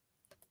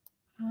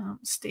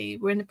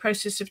 Steve, we're in the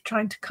process of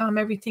trying to calm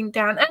everything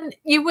down. And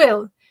you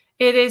will.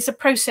 It is a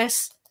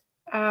process.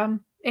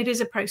 It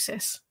is a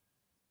process.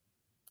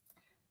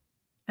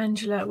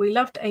 Angela, we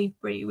loved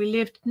Avebury. We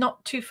lived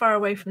not too far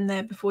away from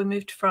there before we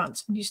moved to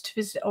France and used to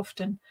visit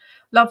often.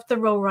 Loved the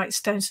Rollright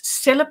Stones.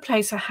 Still a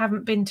place I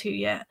haven't been to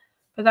yet.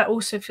 But that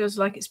also feels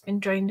like it's been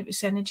drained of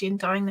its energy and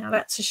dying now.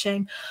 That's a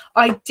shame.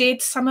 I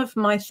did some of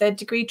my 3rd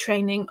degree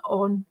training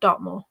on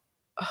Dartmoor.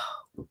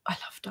 Oh, I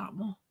love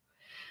Dartmoor.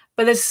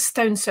 But there's a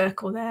stone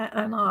circle there,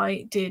 and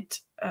I did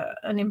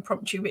an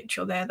impromptu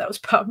ritual there. That was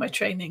part of my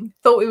training.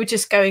 Thought we were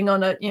just going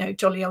on a,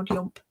 jolly old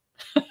yomp.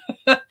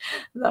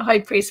 The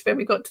high priest, when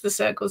we got to the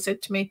circle,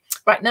 said to me,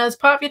 right, now as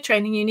part of your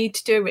training, you need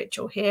to do a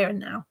ritual here and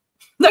now.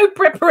 No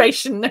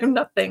preparation, no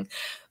nothing.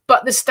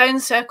 But the stone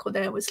circle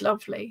there was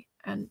lovely.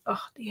 And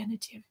the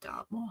energy of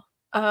Dartmoor,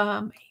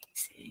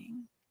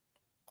 amazing.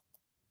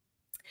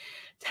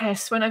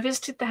 Tess, when I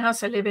visited the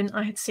house I live in,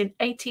 I had seen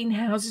 18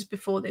 houses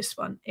before this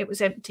one. It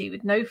was empty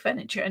with no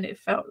furniture and it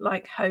felt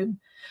like home.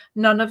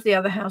 None of the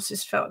other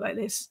houses felt like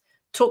this.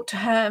 Talk to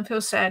her and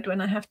feel sad when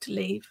I have to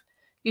leave.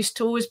 Used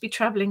to always be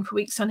travelling for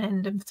weeks on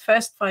end, and for the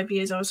first 5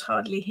 years I was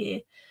hardly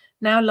here.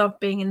 Now love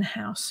being in the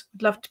house.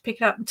 Would love to pick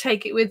it up and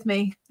take it with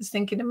me. I was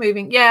thinking of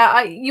moving.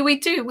 Yeah, we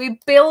do.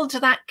 We build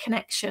that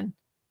connection.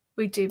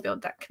 We do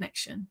build that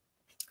connection.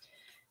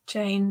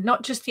 Jane,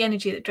 not just the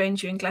energy that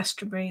drains you in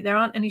Glastonbury. There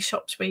aren't any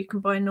shops where you can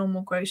buy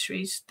normal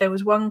groceries. There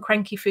was one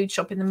cranky food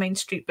shop in the main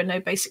street, but no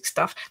basic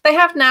stuff. They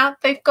have now.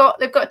 They've got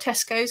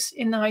Tesco's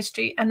in the high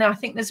street, and I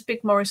think there's a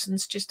big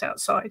Morrison's just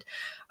outside.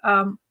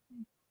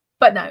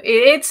 But no,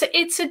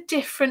 it's a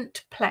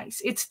different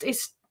place.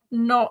 It's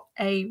not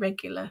a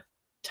regular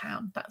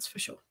town, that's for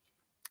sure.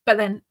 But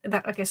then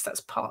that, I guess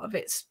that's part of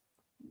its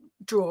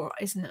draw,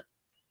 isn't it?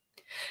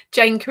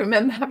 Jane can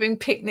remember having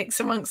picnics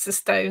amongst the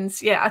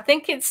stones. Yeah, I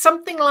think it's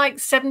something like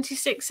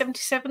 76,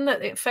 77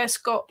 that it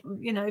first got,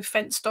 you know,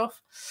 fenced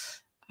off.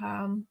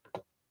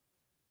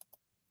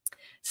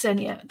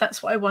 Xenia,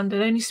 that's what I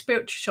wondered. Only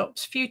spiritual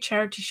shops, few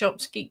charity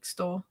shops, geek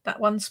store, that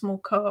one small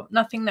co-op,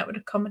 nothing that would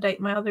accommodate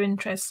my other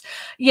interests.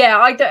 Yeah,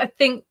 I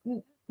think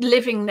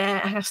living there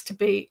has to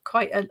be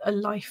quite a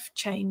life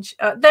change.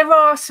 There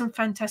are some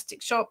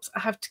fantastic shops.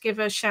 I have to give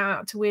a shout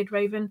out to Weird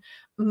Raven.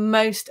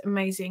 Most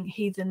amazing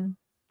Heathen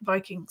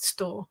Viking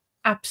store.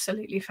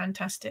 Absolutely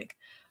fantastic.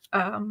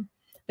 The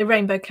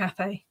Rainbow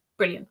Cafe,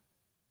 brilliant.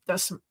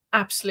 Does some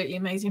absolutely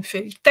amazing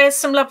food. There's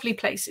some lovely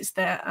places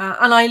there.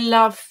 And I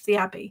love the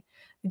Abbey.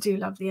 I do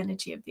love the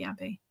energy of the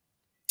Abbey.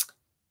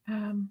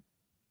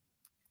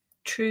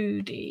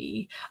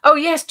 Trudy. Oh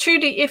yes,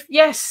 Trudy.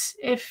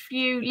 If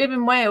you live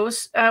in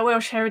Wales,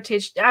 Welsh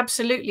heritage,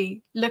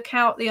 absolutely look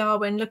out the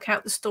Arwen, look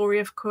out the story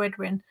of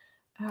Coedwyn.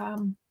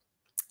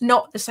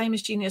 Not the same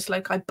as Genius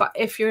Loci, but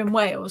if you're in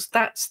Wales,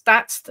 that's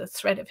the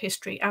thread of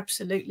history.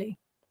 Absolutely.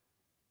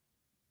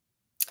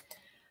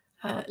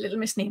 Little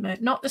Miss Nemo,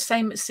 not the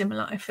same but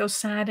similar. I feel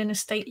sad in a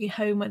stately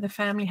home where the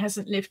family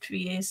hasn't lived for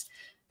years.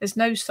 There's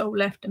no soul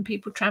left and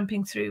people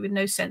tramping through with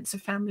no sense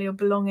of family or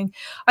belonging.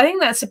 I think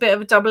that's a bit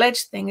of a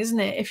double-edged thing, isn't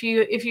it? If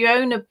you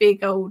own a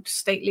big old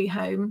stately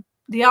home,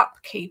 the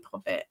upkeep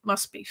of it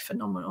must be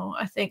phenomenal.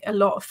 I think a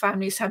lot of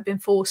families have been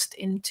forced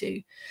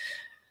into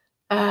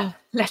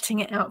letting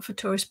it out for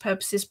tourist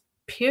purposes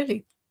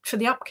purely for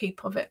the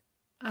upkeep of it.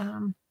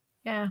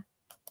 Yeah.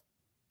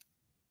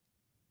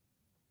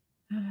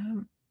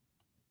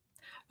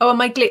 Oh,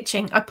 am I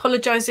glitching? I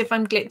apologize if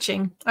I'm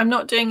glitching. I'm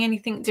not doing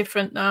anything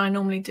different than I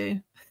normally do.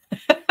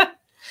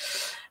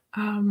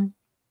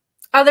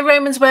 The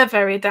Romans were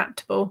very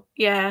adaptable.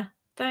 Yeah,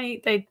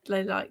 they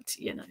liked,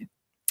 you know,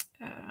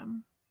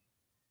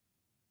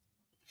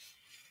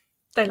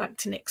 they like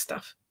to nick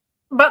stuff,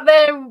 but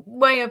their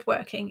way of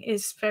working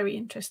is very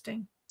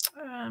interesting.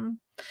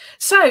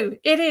 So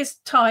it is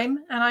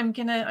time, and I'm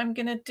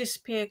gonna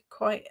disappear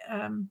quite.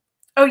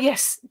 Oh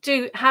yes,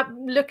 do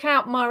look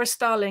out Mara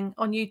Starling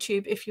on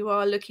YouTube if you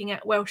are looking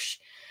at Welsh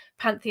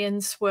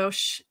pantheons,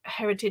 Welsh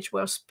heritage,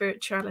 Welsh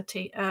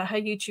spirituality. Her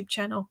YouTube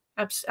channel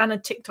and a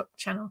TikTok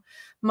channel,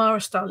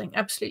 Mara Starling,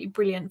 absolutely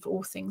brilliant for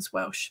all things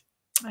Welsh.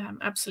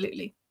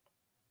 Absolutely.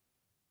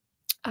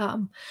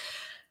 I'm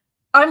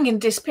going to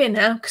disappear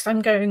now because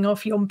I'm going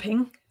off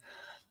yomping.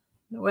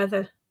 The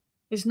weather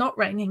is not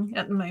raining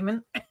at the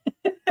moment,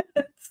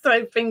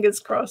 so fingers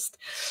crossed.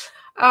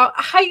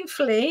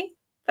 Hopefully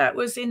that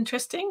was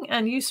interesting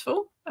and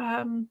useful.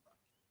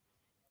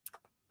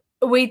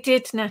 We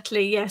did,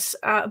 Natalie, yes.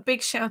 A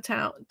big shout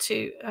out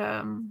to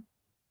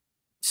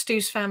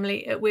Stu's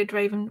family at Weird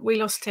Raven. We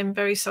lost him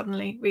very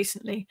suddenly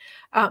recently,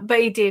 but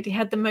he did. He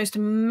had the most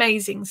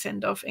amazing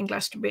send-off in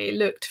Glastonbury. It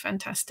looked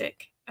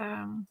fantastic.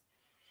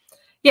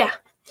 Yeah,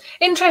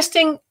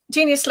 interesting.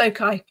 Genius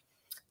Loci.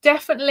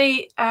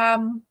 Definitely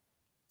an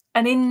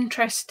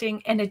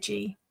interesting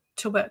energy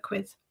to work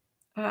with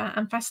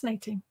and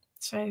fascinating.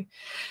 So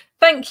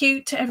thank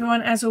you to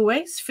everyone, as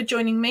always, for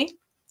joining me.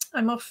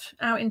 I'm off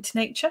out into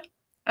nature.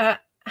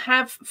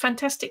 Have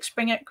fantastic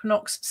spring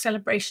equinox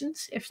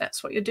celebrations, if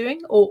that's what you're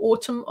doing, or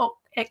autumn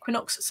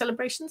equinox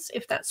celebrations,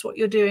 if that's what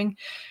you're doing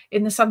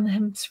in the Southern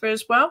Hemisphere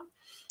as well.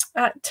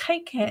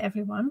 Take care,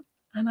 everyone,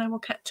 and I will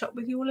catch up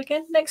with you all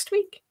again next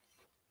week.